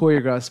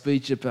choreographed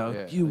speech about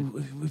if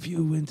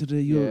you went to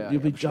the you'll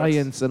be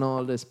giants and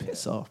all this.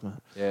 Piss off, man.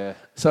 Yeah.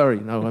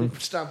 Sorry, no, I'm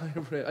stamping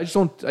over it.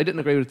 I didn't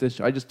agree with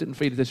this. I just didn't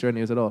feel it this year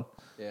anyways at all.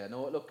 Yeah,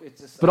 no, look, it's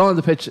just. But on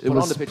the pitch, it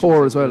was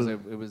poor as well.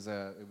 It was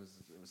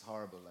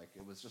horrible. Like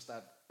it was just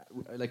that.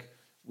 Like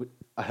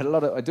I had a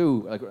lot of. I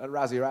do like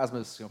Razzie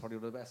Erasmus. You know, probably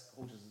one of the best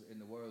coaches in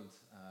the world.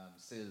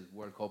 Still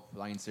World Cup,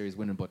 Lions series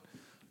winning, but.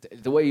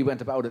 The way he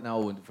went about it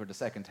now for the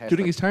second test. Do you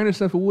think he's tarnished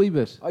himself a wee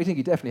bit? I think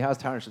he definitely has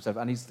tarnished himself,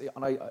 and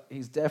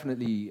he's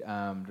definitely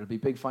there'll be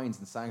big fines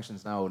and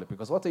sanctions now, like,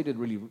 because what they did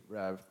really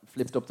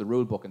flipped up the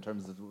rule book in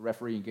terms of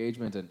referee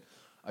engagement. And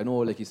I know,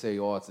 like you say,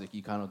 it's like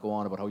you kind of go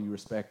on about how you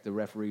respect the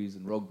referees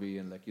in rugby,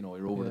 and like, you know,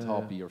 you're over the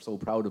top, you're so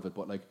proud of it,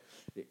 but like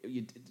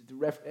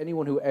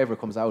anyone who ever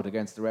comes out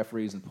against the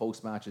referees in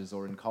post matches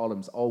or in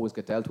columns always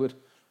get dealt with,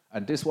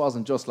 and this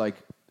wasn't just like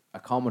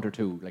a comment or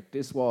two, like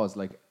this was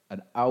like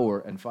an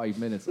hour and 5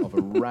 minutes of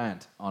a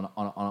rant on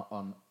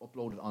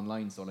uploaded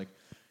online. So like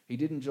he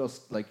didn't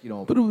just like, you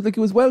know. But it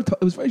was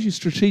it was very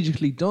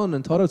strategically done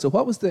and thought out. So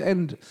what was the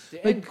end?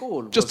 The end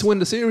goal just to win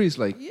the series,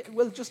 like. Yeah,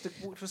 well, just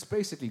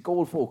basically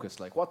goal focused.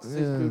 Like what's his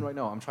doing right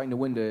now? I'm trying to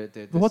win the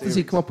But what series. does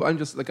he come up? I'm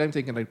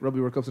thinking like Rugby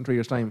World Cups in 3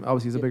 years' time.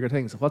 Obviously, it's a bigger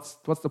thing. So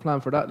what's the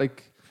plan for that?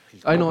 Like,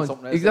 I know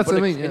that's what I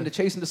mean. In the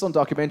Chasing the Sun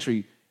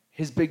documentary,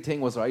 his big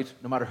thing was, right,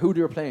 no matter who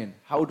they're playing,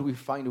 how do we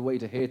find a way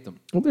to hate them?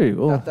 Oh, there you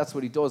go. That's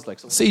what he does. Like,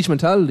 so siege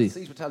mentality.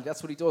 Siege mentality.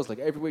 That's what he does. Like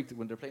every week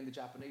when they're playing the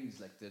Japanese,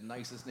 like the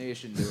nicest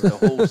nation, they were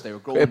the host, they were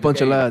growing. A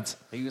bunch of lads.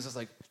 He was just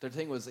like, their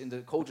thing was in the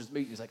coaches'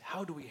 meeting. He's like,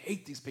 how do we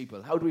hate these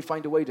people? How do we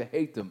find a way to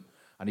hate them?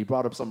 And he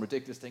brought up some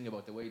ridiculous thing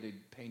about the way they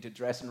painted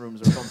dressing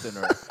rooms or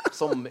something, or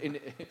some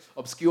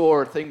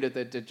obscure thing that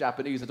the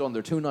Japanese had done.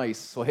 They're too nice,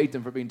 so hate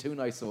them for being too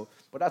nice. So,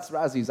 but that's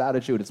Razzie's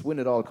attitude. It's win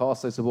at all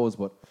costs, I suppose.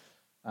 But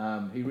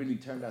he really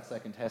turned that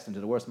second test into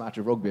the worst match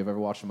of rugby I've ever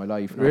watched in my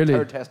life. Now, Really? The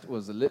third test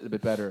was a little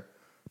bit better.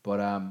 But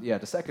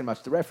the second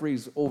match, the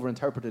referees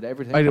overinterpreted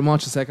everything. I didn't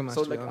watch the second match.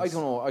 So like, I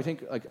don't know. I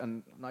think like,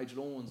 and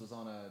Nigel Owens was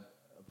on a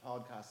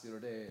podcast the other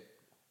day.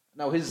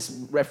 Now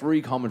his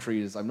referee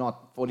commentary is, I'm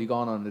not fully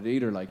gone on it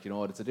either. Like, you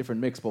know, it's a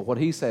different mix. But what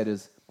he said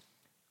is,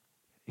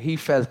 he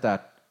felt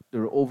that they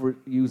were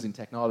overusing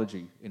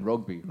technology in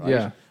rugby. Right?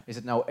 Yeah. He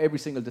said now every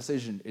single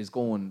decision is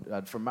going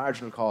for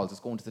marginal calls. It's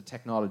going to the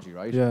technology,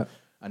 right? Yeah.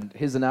 And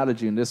his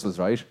analogy in this was,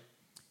 right,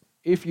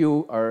 if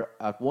you are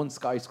at one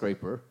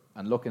skyscraper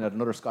and looking at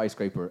another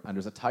skyscraper and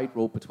there's a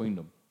tightrope between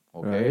them,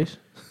 okay? Right.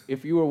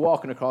 If you were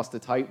walking across the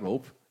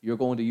tightrope, you're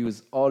going to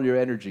use all your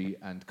energy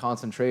and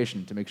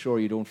concentration to make sure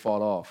you don't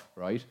fall off,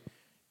 right?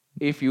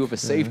 If you have a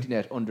safety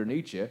net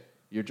underneath you,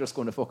 you're just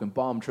going to fucking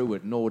bomb through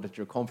it, know that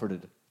you're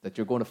comforted, that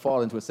you're going to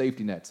fall into a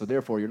safety net. So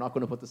therefore, you're not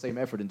going to put the same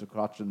effort into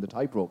crossing the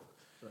tightrope.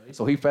 Right.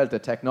 So he felt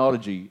that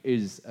technology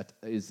is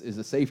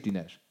a safety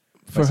net.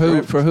 For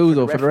who? For who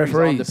though? For the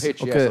referees. On the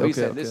pitch, yeah. So he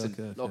said,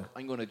 "Listen, look,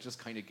 I'm going to just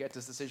kind of get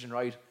this decision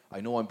right.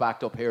 I know I'm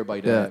backed up here by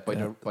the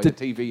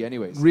TV,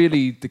 anyways.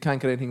 Really, they can't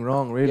get anything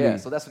wrong. Really. Yeah.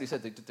 So that's what he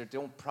said. They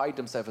don't pride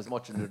themselves as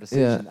much in their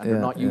decision, and they're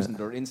not using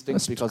their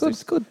instincts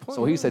that's good point.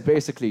 So he said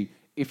basically,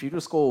 if you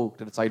just go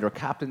that it's either a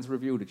captain's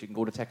review that you can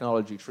go to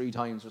technology 3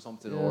 times or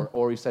something,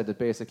 or he said that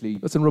basically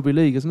that's in rugby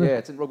league, isn't it? Yeah,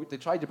 it's in rugby. They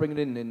tried to bring it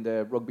in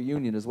the rugby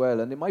union as well,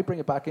 and they might bring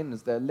it back in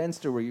as the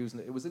Leinster were using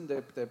it. It was in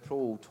the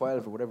Pro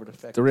 12 or whatever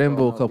the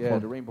Rainbow Cup. Yeah,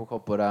 the Rainbow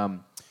Cup. But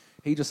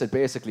he just said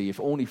basically, if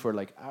only for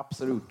like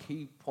absolute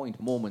key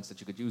point moments that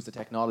you could use the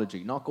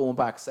technology, not going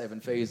back 7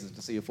 phases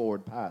to see a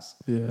forward pass.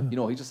 Yeah. You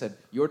know, he just said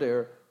you're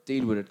there.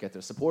 Deal with it, get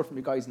the support from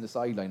you guys in the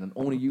sideline, and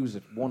only use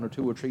it 1 or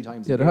 2 or 3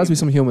 times. Yeah, there has to be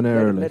some human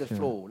error. Let it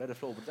flow.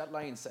 But that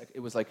line,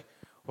 it was like,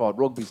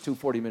 rugby's 2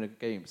 40-minute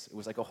games. It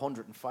was like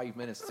 105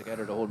 minutes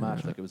together the whole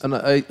match. Like it was. And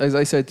as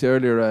I said to you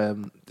earlier,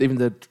 even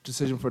the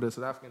decision for the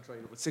South African try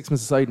with 6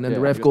 minutes aside, and then the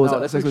ref goes,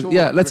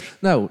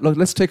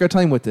 let's take our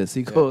time with this.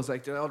 He goes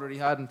like they already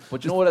hadn't.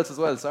 But you know what else as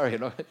well? Sorry,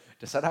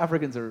 the South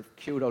Africans are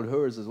cute out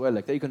hers as well.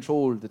 Like they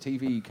control the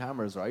TV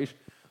cameras, right?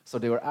 So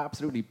they were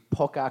absolutely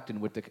puck acting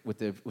with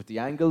the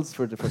angles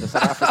for the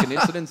South African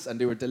incidents, and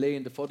they were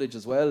delaying the footage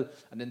as well.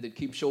 And then they'd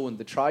keep showing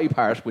the try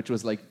part, which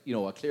was like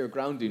a clear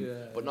grounding,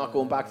 but not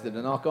going back to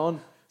the knock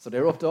on. So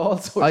they're up to all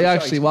sorts. I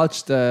actually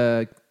watched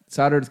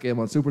Saturday's game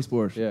on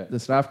Supersport, the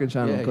South African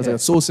channel, because I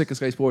was so sick of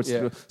Sky Sports.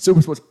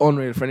 Supersport's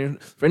unreal. For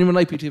anyone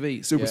like PTV,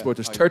 Supersport,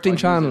 there's 13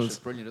 channels.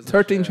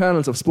 13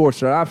 channels of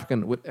sports that are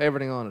African with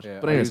everything on it.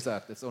 But anyways,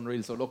 it's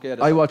unreal. So look at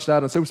it. I watched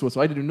that on Supersport,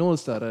 so I didn't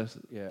notice that.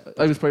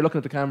 I was probably looking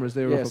at the cameras.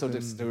 They were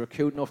they were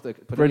cute enough.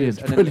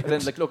 Brilliant. And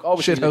then like, look,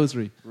 obviously,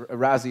 shithousery.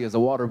 Razzie is a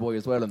water boy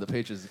as well on the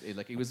pitches.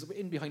 Like he was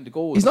in behind the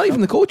goals. He's not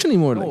even the coach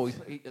anymore. No,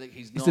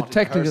 he's not the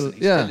technical. He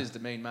still is the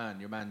main man.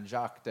 Your man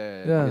Jacques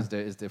is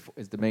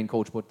the main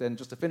coach. But then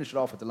just to finish it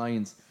off with the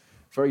Lions.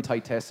 Very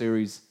tight test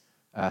series.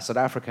 South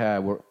Africa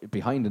were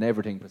behind in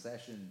everything: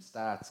 possession,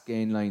 stats,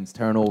 gain lines,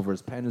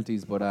 turnovers,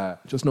 penalties.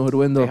 But just know how to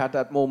win. Though they had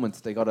that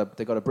moment. They got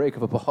a break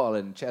of a ball,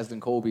 and Cheslin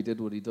Colby did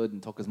what he did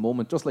and took his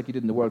moment, just like he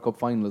did in the World Cup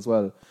final as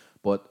well.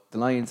 But the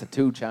Lions had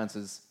 2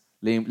 chances.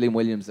 Liam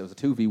Williams, there was a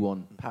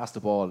 2v1, passed the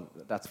ball.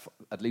 That's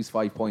at least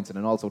 5 points, and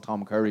then also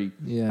Tom Curry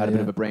had a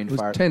bit of a brain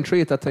fart. It was 10-3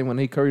 at that time when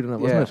he curried on it,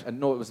 wasn't it? And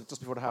no, it was just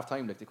before the half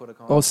time. Like they could have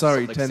gone. Oh,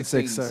 sorry, like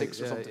 10-6,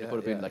 16-6 or something. It could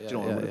have been like,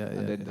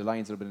 and then the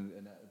Lions would have been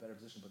in a better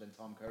position. But then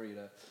Tom Curry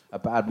had a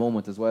bad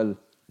moment as well,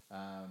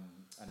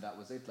 and that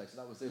was it. Like so,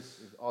 that was it.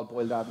 It all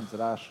boiled down into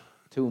that.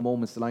 2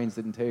 moments the Lions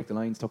didn't take. The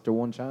Lions took their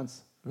 1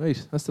 chance.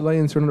 Right, that's the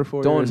Lions for another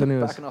 4 years.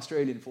 Anyways, back in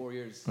Australia in 4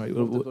 years. Right,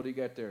 we'll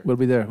get there. We'll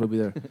be there.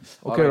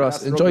 Okay,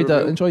 Ross, enjoyed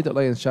that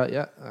Lions chat,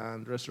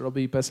 and the rest of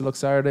rugby. Best of luck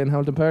Saturday in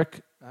Hamilton Park.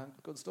 And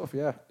good stuff,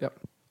 yeah. Yep.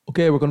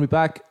 Okay, we're going to be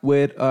back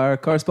with our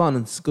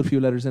correspondence. Good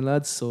few letters in,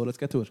 lads. So let's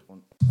get to it.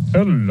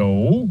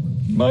 Hello,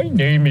 my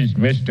name is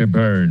Mr.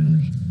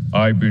 Burns.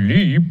 I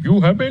believe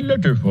you have a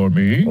letter for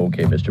me.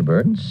 Okay, Mr.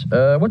 Burns.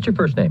 What's your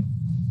first name?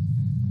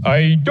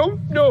 I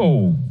don't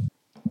know.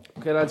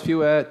 Okay, lads, a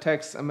few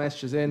texts and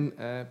messages in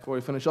before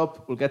we finish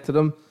up. We'll get to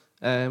them.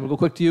 We'll go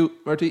quick to you,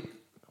 Murty.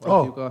 What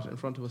have you got in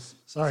front of us?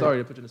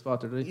 Sorry, I put you in the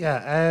spot there, did I?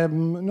 Yeah,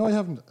 no, I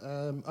haven't.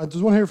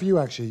 There's one here for you,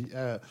 actually.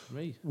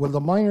 Me? Will the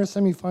minor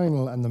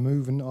semi-final and the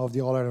moving of the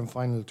All-Ireland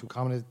final to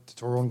accommodate the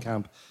Tyrone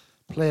camp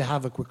play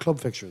havoc with club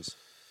fixtures?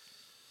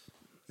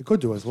 It could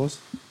do, I suppose.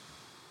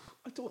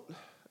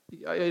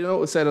 I know it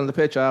was said on the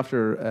pitch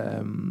after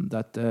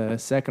that the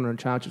second round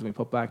challenge was going to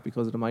be put back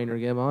because of the minor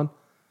game on.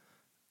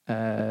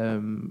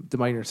 The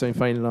minor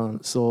semi-final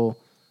on. So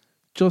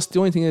just the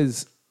only thing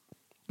is,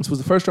 I suppose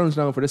the first round is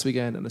down for this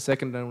weekend and the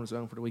second round is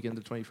down for the weekend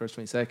of the 21st,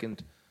 22nd,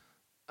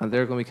 and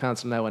they're going to be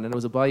cancelled now. And then there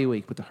was a bye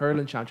week, but the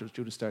hurling championship was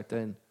due to start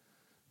then.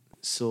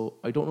 So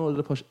I don't know if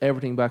they'll push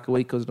everything back a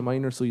week because of the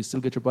minor, so you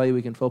still get your bye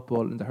week in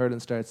football and the hurling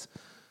starts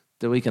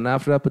the weekend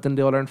after that. But then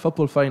the All-Ireland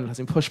football final has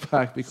been pushed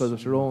back because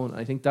of Tyrone.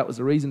 I think that was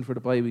the reason for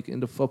the bye week in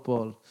the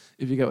football,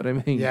 if you get what I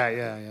mean.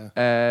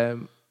 Yeah.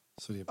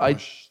 So you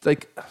push.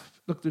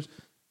 Look, the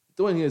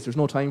only thing is there's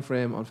no time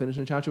frame on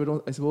finishing the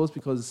championship, I suppose,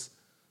 because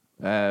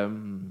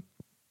the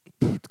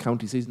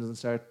county season doesn't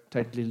start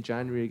technically till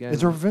January again.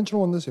 Is there a provincial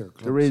one this year?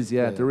 Clubs? There is,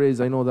 there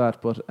is. I know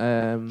that, but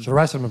so the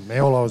rest of them may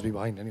all always be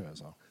behind anyway.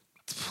 So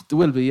there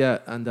will be,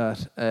 and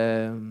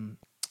that.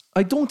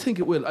 I don't think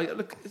it will. I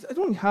don't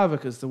think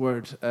havoc is the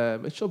word.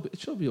 It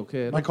should be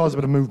okay. Might cause a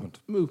bit of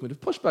movement.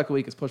 If pushed back a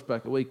week, it's pushed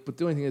back a week. But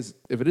the only thing is,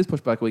 if it is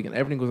pushed back a week and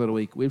everything goes out a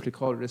week, we'll play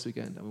Calder this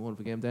weekend and we won't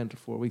have a game then for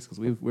 4 weeks because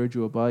we're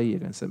due a bye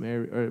against St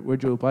Mary, or we're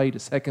due a bye the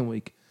second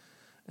week,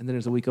 and then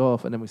there's a week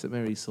off, and then we St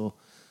Mary's. So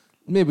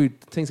maybe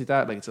things like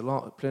that, like it's a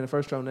lot. Playing the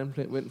first round and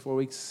then waiting 4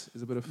 weeks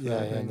is a bit of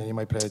and then you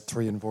might play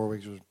 3 and 4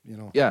 weeks,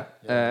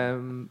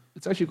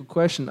 It's actually a good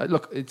question.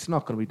 Look, it's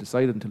not going to be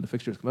decided until the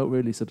fixtures come out,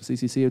 really. So the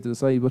CCC have to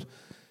decide, but.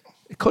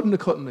 It couldn't,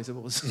 I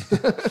suppose.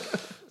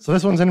 So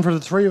this one's in for the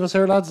 3 of us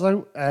here, lads.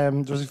 Now,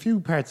 there's a few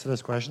parts to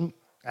this question.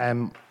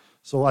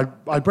 So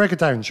I'll break it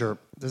down, sure.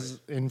 This is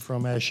in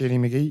from Shady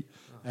McGee.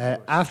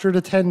 After the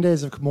 10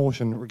 days of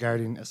commotion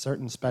regarding a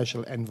certain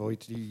special envoy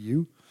to the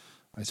EU,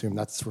 I assume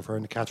that's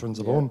referring to Catherine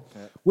Zabone,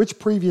 which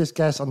previous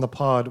guest on the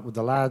pod would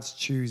the lads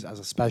choose as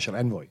a special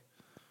envoy?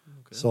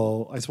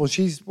 So I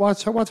suppose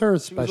what's her special?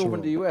 She was over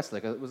in the US,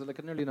 was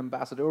it nearly an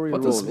ambassadorial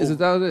role? Is it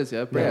that it is?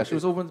 Yeah, she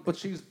was over, but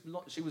she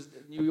was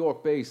New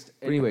York based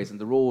anyways, and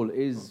the role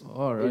is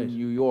in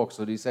New York.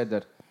 So they said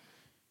that,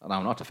 and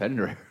I'm not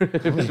defending her,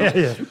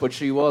 but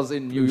she was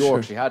in New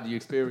York. She had the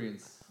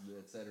experience,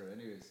 etc.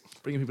 Anyways,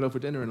 bringing people out for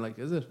dinner and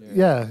is it?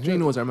 Yeah,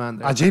 Gino's our man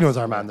there. Gino's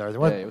our man there. Yeah,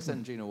 we're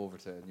sending Gino over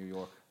to New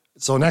York.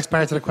 So next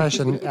part of the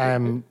question,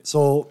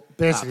 so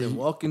basically... I've been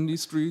walking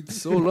these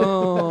streets so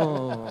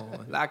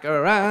long, like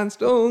a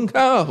rhinestone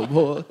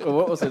cowboy.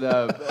 What was it?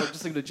 I was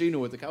just thinking of Gino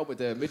with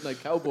the Midnight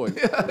Cowboy.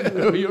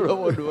 You're the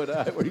one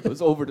where he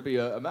goes over to be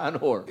a man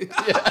whore.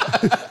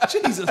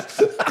 Jesus.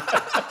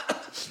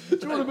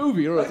 Did you want a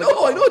movie? Or I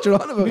know what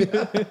you're on about.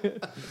 Yeah.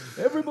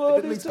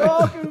 Everybody's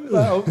talking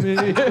about me.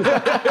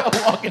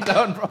 Walking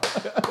down.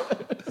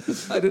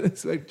 I didn't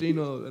expect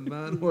Gino and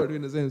Manwar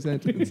doing the same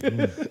sentence.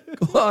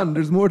 Go on,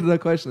 there's more to that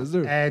question, is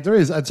there? There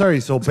is. Sorry,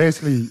 so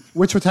basically,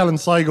 which hotel in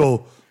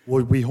Sligo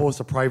would we host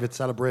a private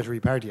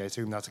celebratory party? I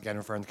assume that's again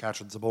referring to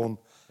Catherine Zabone.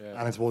 Yeah.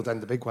 And I suppose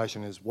then the big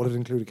question is, would it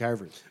include a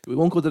carvery? We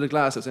won't go to the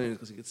glass house anyway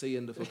because you can see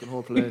in the fucking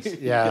whole place.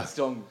 Yeah.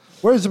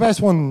 Where's the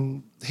best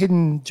one?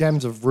 Hidden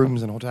gems of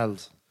rooms and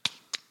hotels.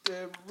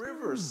 The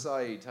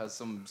Riverside has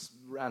some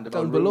random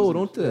down below,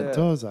 don't they? It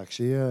does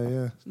actually,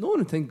 yeah. No one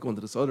would think going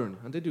to the Southern,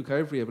 and they do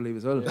carvery, I believe,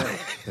 as well. Yeah.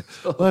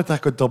 Well,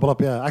 that could double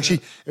up, yeah. Actually,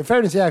 in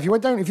fairness, yeah, if you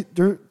went down,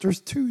 there's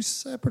two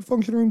separate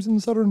function rooms in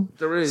the Southern.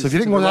 There is. So if you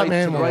didn't go to that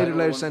main to the one, right of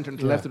the leisure centre and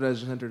to the left of the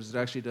leisure centre, there's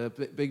actually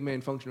the big main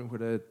function room where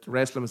the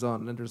wrestling is on,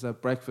 and then there's a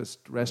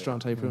breakfast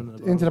restaurant type room.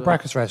 Into the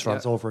breakfast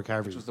restaurant, so for a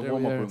carvery. Which was the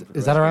warm-up room.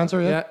 Is that our answer?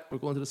 Yeah, we're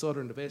going to the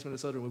Southern. The basement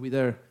of the Southern. We'll be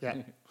there.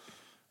 Yeah.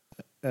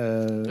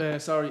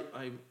 Sorry,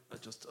 I'm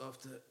just off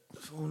the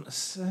phone a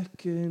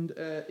second.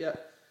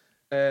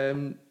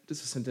 This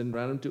was sent in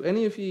random. Do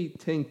any of you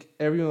think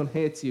everyone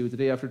hates you the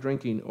day after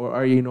drinking, or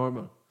are you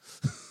normal?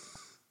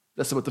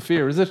 That's about the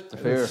fear, is it? The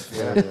fear,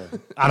 yeah.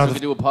 And if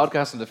you do a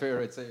podcast on the fear,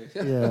 I'd say.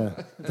 Yeah,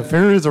 the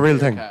fear is a real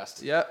thing.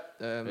 Yeah,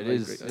 it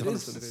is.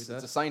 It's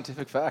a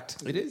scientific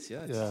fact. It is,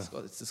 yeah.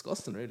 It's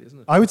disgusting, really, isn't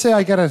it? I would say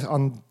I get it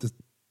on the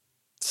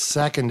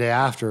second day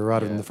after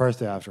rather than the first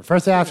day after.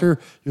 First day after,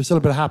 you're still a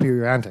bit happy with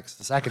your antics.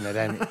 The second day,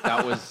 then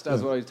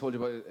that's what I told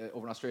you about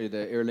over in Australia,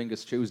 the Aer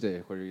Lingus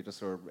Tuesday, where you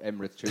just, or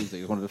Emirates Tuesday,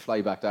 you wanted to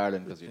fly back to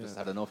Ireland because you just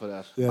had enough of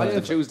that. Yeah.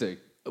 The Tuesday.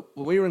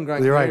 When we were in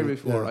Gran Canaria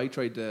before, I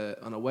tried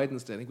on a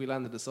Wednesday. I think we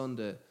landed the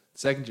Sunday.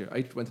 Second year,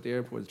 I went to the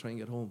airport to try and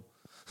get home.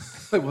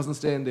 I wasn't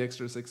staying the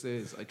extra 6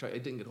 days. I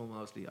didn't get home,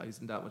 obviously. I was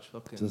in that much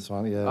fucking...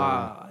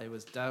 I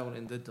was down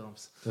in the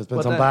dumps. There's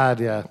been some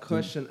bad,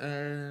 Question.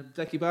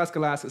 Decky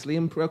Bascal asks, is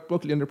Liam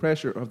Buckley under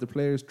pressure, or have the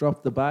players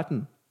dropped the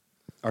baton?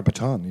 Or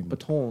baton, even.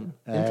 Baton.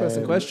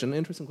 Interesting question,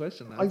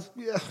 lads.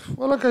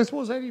 Well, look, I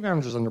suppose any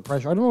manager's under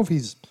pressure. I don't know if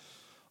he's...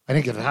 I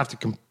think it'll have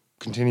to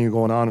continue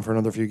going on for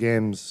another few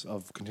games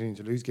of continuing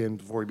to lose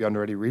games before he'd be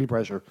under any real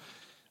pressure.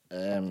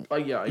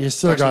 You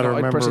still got to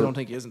remember. I personally don't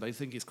think he isn't. I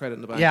think he's credit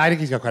in the bank. Yeah, I think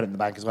he's got credit in the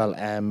bank as well.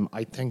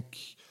 I think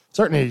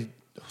certainly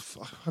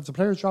have the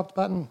players dropped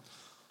the baton.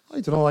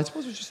 I don't know. I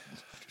suppose it's just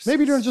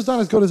maybe they're just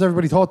not as good as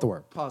everybody thought they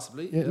were.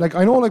 Possibly. Yeah. Like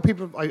I know, like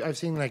people, I've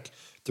seen like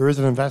there is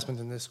an investment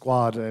in this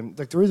squad, and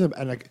like there is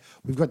and like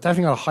we've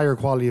definitely got a higher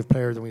quality of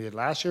player than we did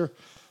last year.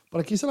 But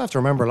like you still have to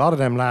remember a lot of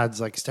them lads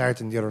like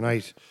starting the other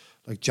night,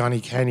 like Johnny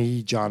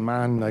Kenny, John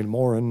Mann, Niall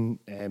Moran,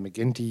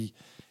 McGinty.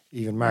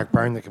 Even Mark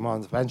Byrne that came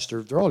on the bench,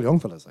 they're all young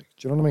fellas. Like,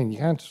 do you know what I mean? You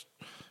can't,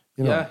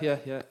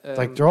 Yeah.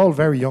 Like they're all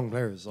very young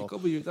players. So.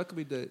 That could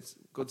be the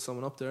good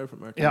summing up there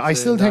from our team. Yeah, I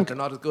still think they're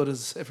not as good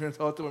as everyone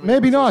thought they were.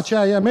 Maybe not.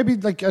 Yeah. Maybe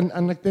like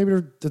and like maybe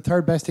they're the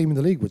third best team in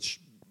the league, which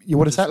you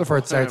would have settled for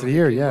at the start of the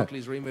year. Yeah.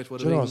 Buckley's remit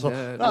would have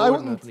been. I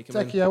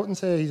wouldn't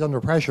say he's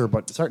under pressure,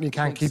 but certainly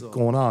can't keep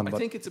going on. I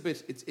think it's a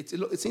bit.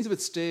 It seems a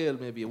bit stale,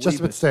 maybe. Just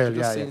a bit stale,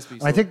 yeah.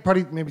 I think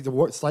probably maybe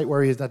the slight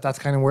worry is that's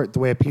kind of the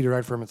way it petered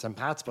out for him at St.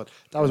 Pat's, but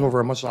that was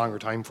over a much longer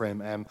time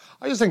frame.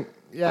 I just think,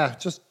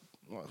 there's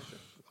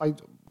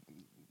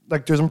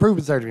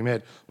improvements there to be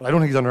made, but I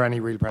don't think he's under any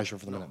real pressure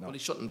for the minute. No. Well, he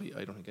shouldn't be.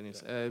 I don't think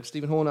anyways.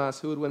 Stephen Hone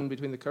asks, who would win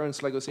between the current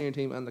Sligo senior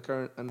team and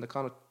the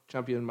Connacht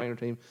champion minor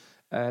team?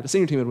 The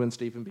senior team would win,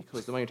 Stephen,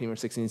 because the minor team are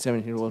 16 and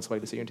 17-year-olds, while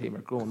the senior team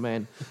are grown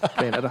men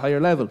playing at a higher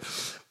level.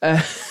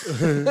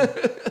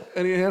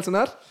 Anything else on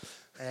that?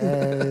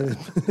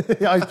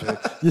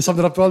 You summed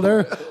it up well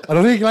there. I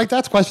don't think he liked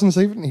that question,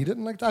 Stephen. He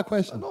didn't like that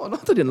question. No, not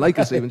that I didn't like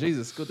it, Stephen.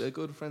 Jesus, a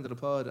good friend of the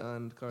pod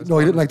and no,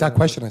 he didn't like that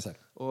question. I said.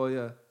 Oh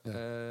yeah.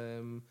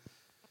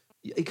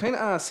 He kind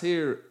of asked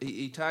here.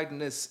 He tagged in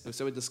this,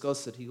 so we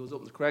discussed it. He goes up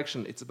in the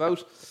correction. It's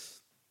about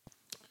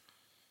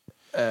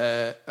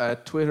a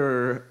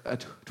Twitterer,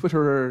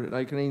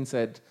 like Caneen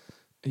said.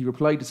 He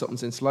replied to something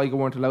saying Sligo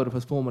weren't allowed a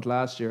postponement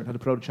last year and had a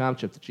proud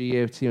championship. The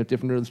GAA team had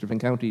different rules for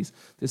different counties.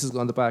 This has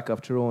gone the back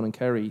of Tyrone and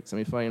Kerry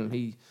semi-final.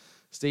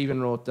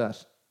 Stephen wrote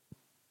that,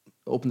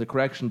 opened the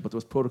correction, but there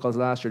was protocols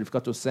last year. If you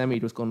got to a semi,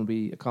 there was going to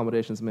be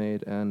accommodations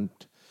made, and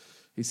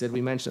he said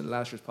we mentioned it in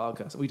last year's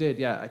podcast. We did,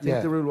 yeah. I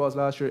think the rule was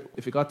last year,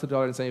 if you got to the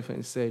Ireland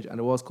semi-final stage and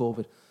there was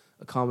COVID,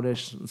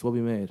 accommodations will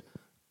be made.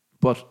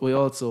 But we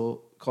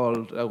also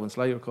called out when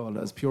Sligo called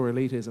it as pure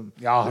elitism.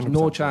 Yeah, there's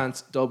no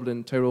chance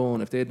Dublin,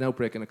 Tyrone, if they had an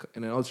outbreak in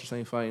an Ulster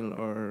semi-final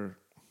or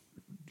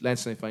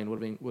Leinster semi-final,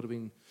 would have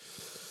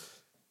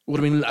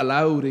been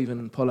allowed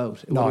even pull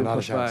out. It no, would not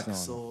pushed a chance. back, No,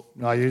 so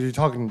no, you're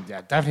talking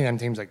definitely on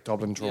teams like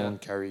Dublin, Tyrone,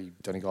 Kerry,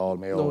 Donegal,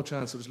 Mayo. No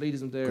chance. So there's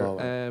elitism there.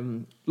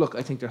 Look,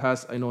 I think there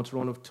has. I know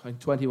Tyrone of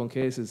 21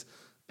 cases.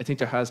 I think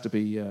there has to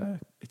be.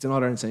 It's an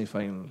All-Ireland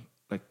semi-final.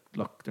 Like,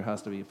 look, there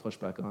has to be a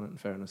pushback on it. In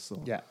fairness,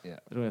 so yeah. I don't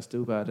think it's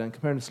too bad. And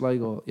comparing to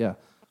Sligo,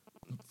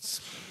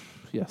 Sligo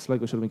should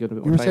have been given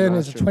a bit you more were time. saying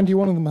is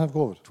 21 of them have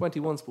COVID?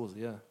 21,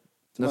 supposedly, yeah. And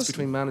that's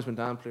between management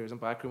and players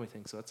and backroom, I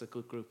think. So that's a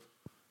good group.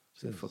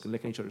 So they're fucking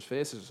licking each other's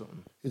faces or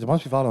something. They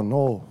must be following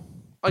no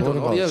I don't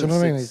know. Yeah, Do you know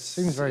what I mean? It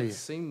seems very. It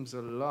seems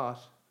a lot,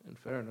 in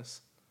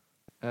fairness.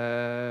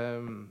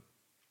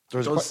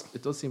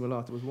 It does seem a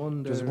lot. There was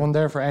one there. There's one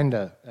there for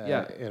Enda.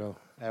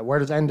 Yeah. Where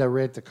does Enda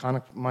rate the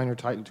Connacht minor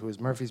title to his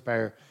Murphy's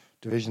Bar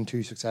Division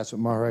 2 success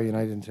with Mahara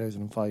United in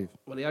 2005?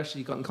 Well, he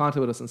actually got in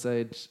contact with us and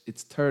said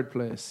it's third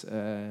place.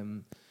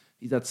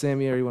 He's that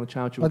same year he won a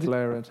championship with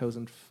Clara in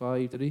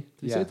 2005. Did he? Did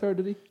he say third?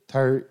 Did he?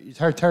 Third. He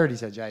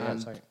said, yeah.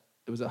 And Sorry.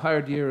 it was a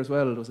hard year as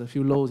well. There was a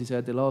few lows. He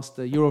said they lost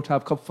the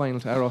Eurotab Cup final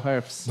to Arrow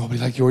Harps. Nobody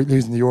liked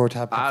losing the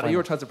Eurotab Cup The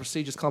final. Eurotab's a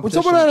prestigious Would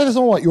competition. someone let us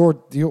know what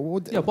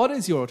what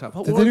is Eurotab?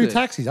 What did were they do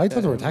taxis? I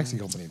thought they were a taxi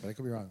company, but I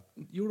could be wrong.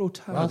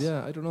 Eurotab, Ross?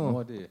 yeah, I don't know.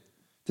 No idea.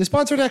 They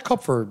sponsored that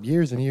cup for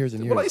years and years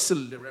and years. Well, I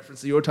still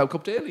reference the Eurotab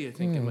Cup daily, I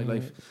think, in my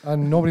life.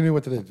 And nobody knew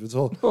what to do. It was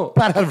all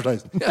bad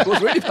advertising. Yeah, it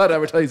was really bad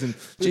advertising.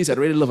 Jeez, I'd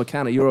really love a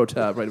can of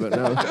Eurotab right about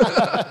now.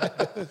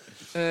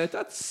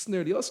 That's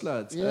nearly us,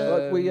 lads.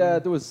 Yeah,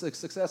 there was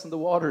success in the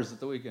waters at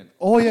the weekend.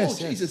 Oh, yes.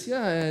 Jesus,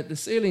 yeah. The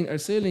sailing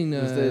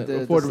the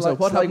reporter was like,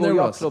 what happened there,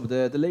 Yacht Ross? Club,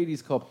 the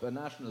Ladies' Cup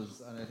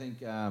Nationals, and I think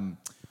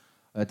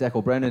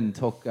Deco Brennan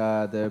took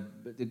the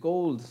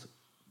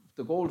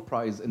gold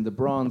prize in the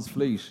bronze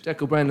fleet.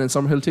 Deco Brennan,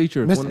 Summerhill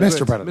teacher.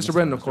 Mr. Brennan. Mr.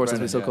 Brennan, of course, as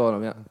we still call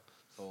him, yeah.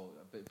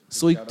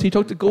 So he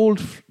took the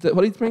gold. What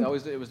did he bring? It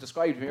was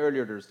described to me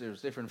earlier.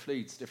 There's different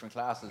fleets, different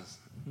classes,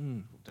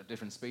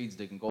 different speeds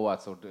they can go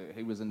at. So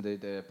he was in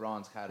the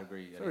bronze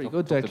category. Very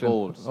good, took Declan. the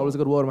gold. Always a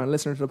good waterman.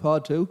 Listener to the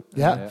pod too.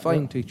 Yeah.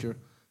 Fine teacher.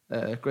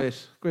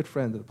 Great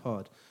friend of the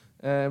pod.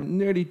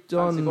 Nearly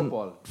done.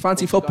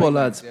 Fancy football,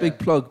 lads. Yeah.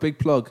 Big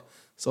plug.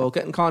 So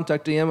get in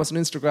contact, DM us on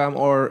Instagram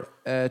or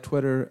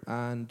Twitter,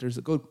 and there's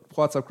a good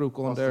WhatsApp group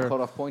going there. What's the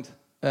cut-off point?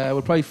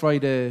 We'll probably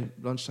Friday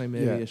lunchtime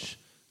maybe-ish.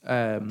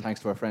 Thanks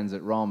to our friends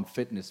at ROM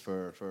Fitness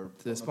for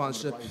the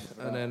sponsorship,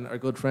 and then our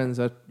good friends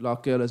at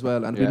Lockgill as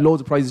well. And there'll be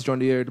loads of prizes during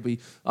the year. There'll be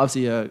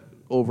obviously a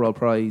overall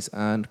prize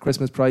and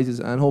Christmas prizes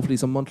and hopefully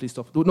some monthly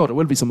stuff. No, there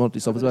will be some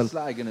monthly stuff as well.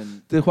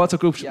 The WhatsApp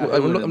group,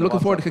 I'm looking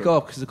forward to kick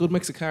off because there's a good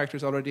mix of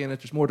characters already in it.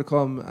 There's more to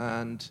come,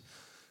 and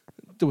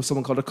there was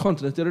someone called a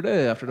cunt in it the other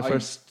day after the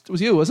first. It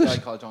was you, was it? I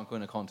called John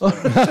Quinn a cunt.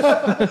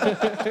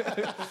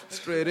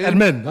 Straight in.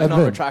 Admin. I'm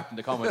not retracting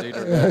the comment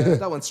either.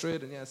 That went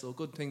straight in, yeah. So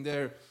good thing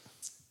there.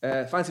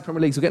 Fancy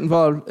Premier League, so get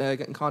involved,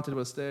 get in contact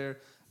with us there.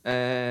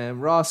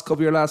 Ross,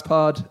 cover your last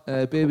pod.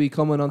 Baby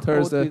coming on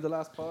Thursday. Will be the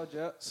last pod,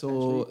 yeah.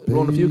 So,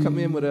 Ron, if you come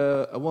in with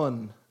a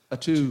 1, a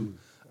 2,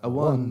 a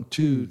 1,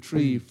 2,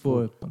 3,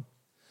 4.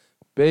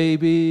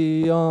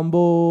 Baby on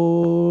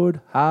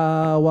board,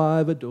 how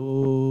I've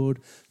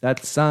adored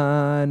that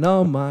sign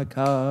on my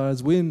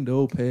car's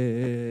window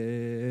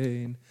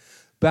pane.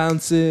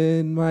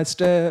 Bouncing my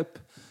step,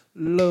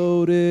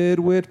 loaded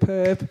with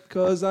pep,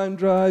 'cause I'm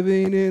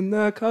driving in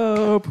the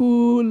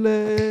carpool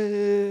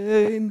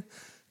lane.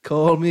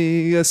 Call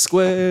me a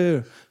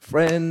square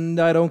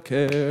friend, I don't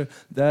care.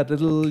 That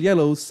little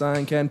yellow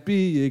sign can't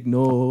be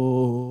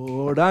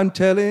ignored. I'm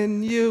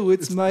telling you,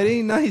 it's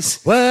mighty nice.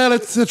 Well,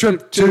 it's a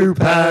trip to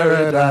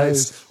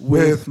paradise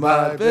with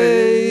my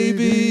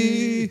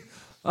baby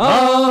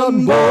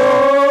on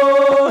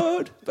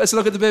board. Best of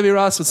luck at the baby,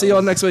 Ross. We'll see you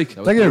all next week.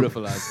 Thank you.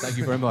 Beautiful, lads. Thank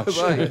you very much.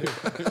 Bye.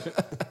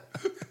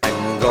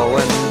 I'm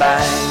going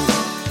back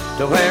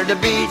to where the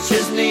beach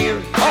is near.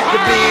 The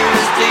beer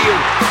is dear.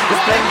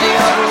 There's plenty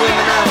of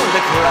women on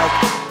the crack.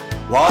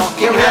 Walking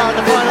here we are in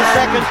the final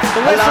second.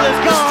 The whistle is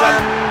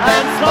gone,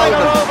 and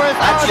Sligo Rovers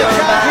are the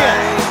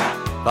champions.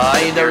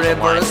 By the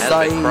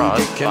riverside, you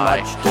can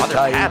watch the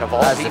tide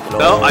as it flows.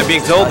 No, I'm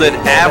being told that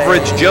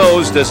Average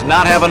Joe's does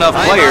not have enough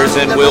players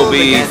and will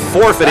be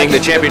forfeiting the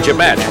championship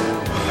match.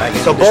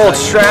 It's a bold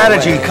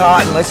strategy,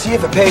 Cotton. Let's see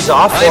if it pays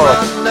off for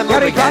him.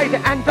 Very tight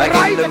and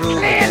drive it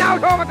clean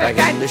out over the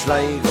fence.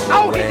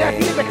 Out in there,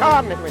 he's the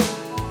corner.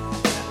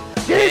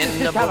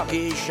 In the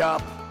bookie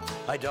shop,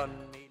 I done.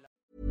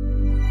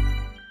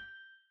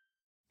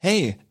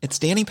 Hey, it's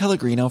Danny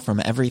Pellegrino from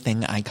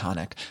Everything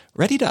Iconic.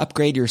 Ready to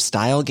upgrade your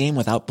style game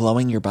without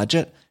blowing your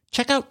budget?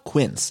 Check out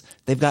Quince.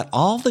 They've got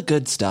all the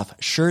good stuff,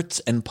 shirts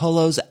and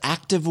polos,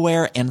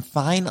 activewear, and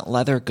fine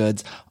leather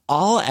goods,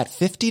 all at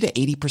 50 to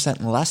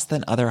 80% less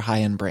than other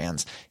high-end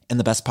brands. And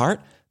the best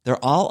part?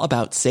 They're all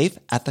about safe,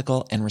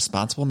 ethical, and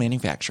responsible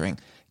manufacturing.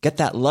 Get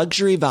that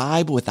luxury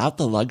vibe without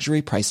the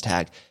luxury price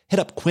tag. Hit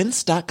up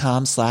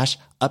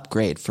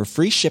quince.com/upgrade for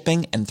free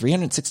shipping and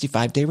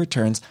 365-day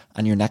returns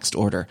on your next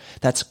order.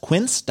 That's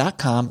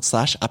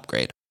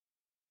quince.com/upgrade.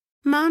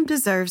 Mom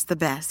deserves the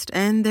best,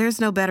 and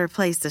there's no better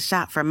place to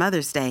shop for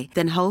Mother's Day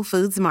than Whole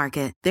Foods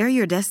Market. They're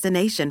your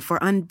destination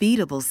for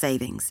unbeatable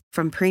savings,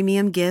 from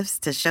premium gifts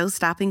to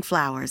show-stopping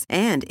flowers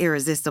and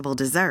irresistible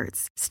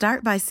desserts.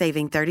 Start by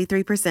saving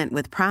 33%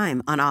 with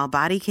Prime on all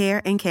body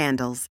care and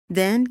candles.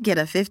 Then get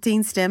a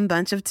 15-stem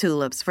bunch of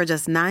tulips for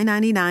just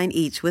 $9.99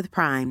 each with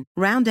Prime.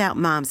 Round out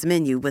Mom's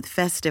menu with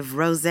festive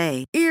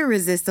rosé,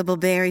 irresistible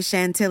berry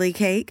chantilly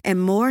cake,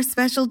 and more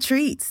special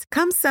treats.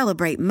 Come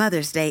celebrate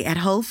Mother's Day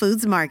at Whole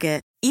Foods Market.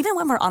 Even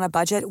when we're on a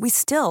budget, we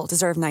still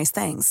deserve nice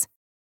things.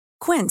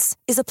 Quince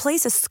is a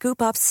place to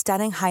scoop up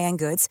stunning high-end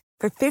goods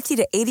for 50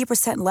 to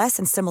 80% less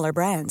than similar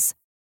brands.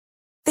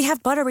 They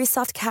have buttery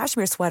soft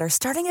cashmere sweaters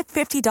starting at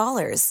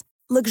 $50,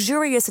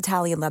 luxurious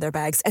Italian leather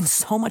bags, and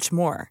so much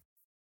more.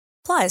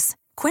 Plus,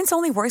 Quince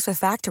only works with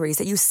factories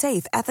that use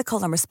safe,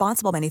 ethical, and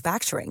responsible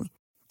manufacturing.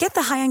 Get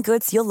the high-end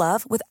goods you'll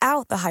love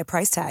without the high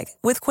price tag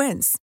with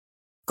Quince.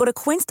 Go to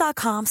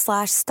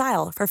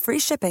quince.com/style for free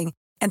shipping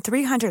and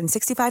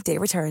 365-day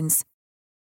returns.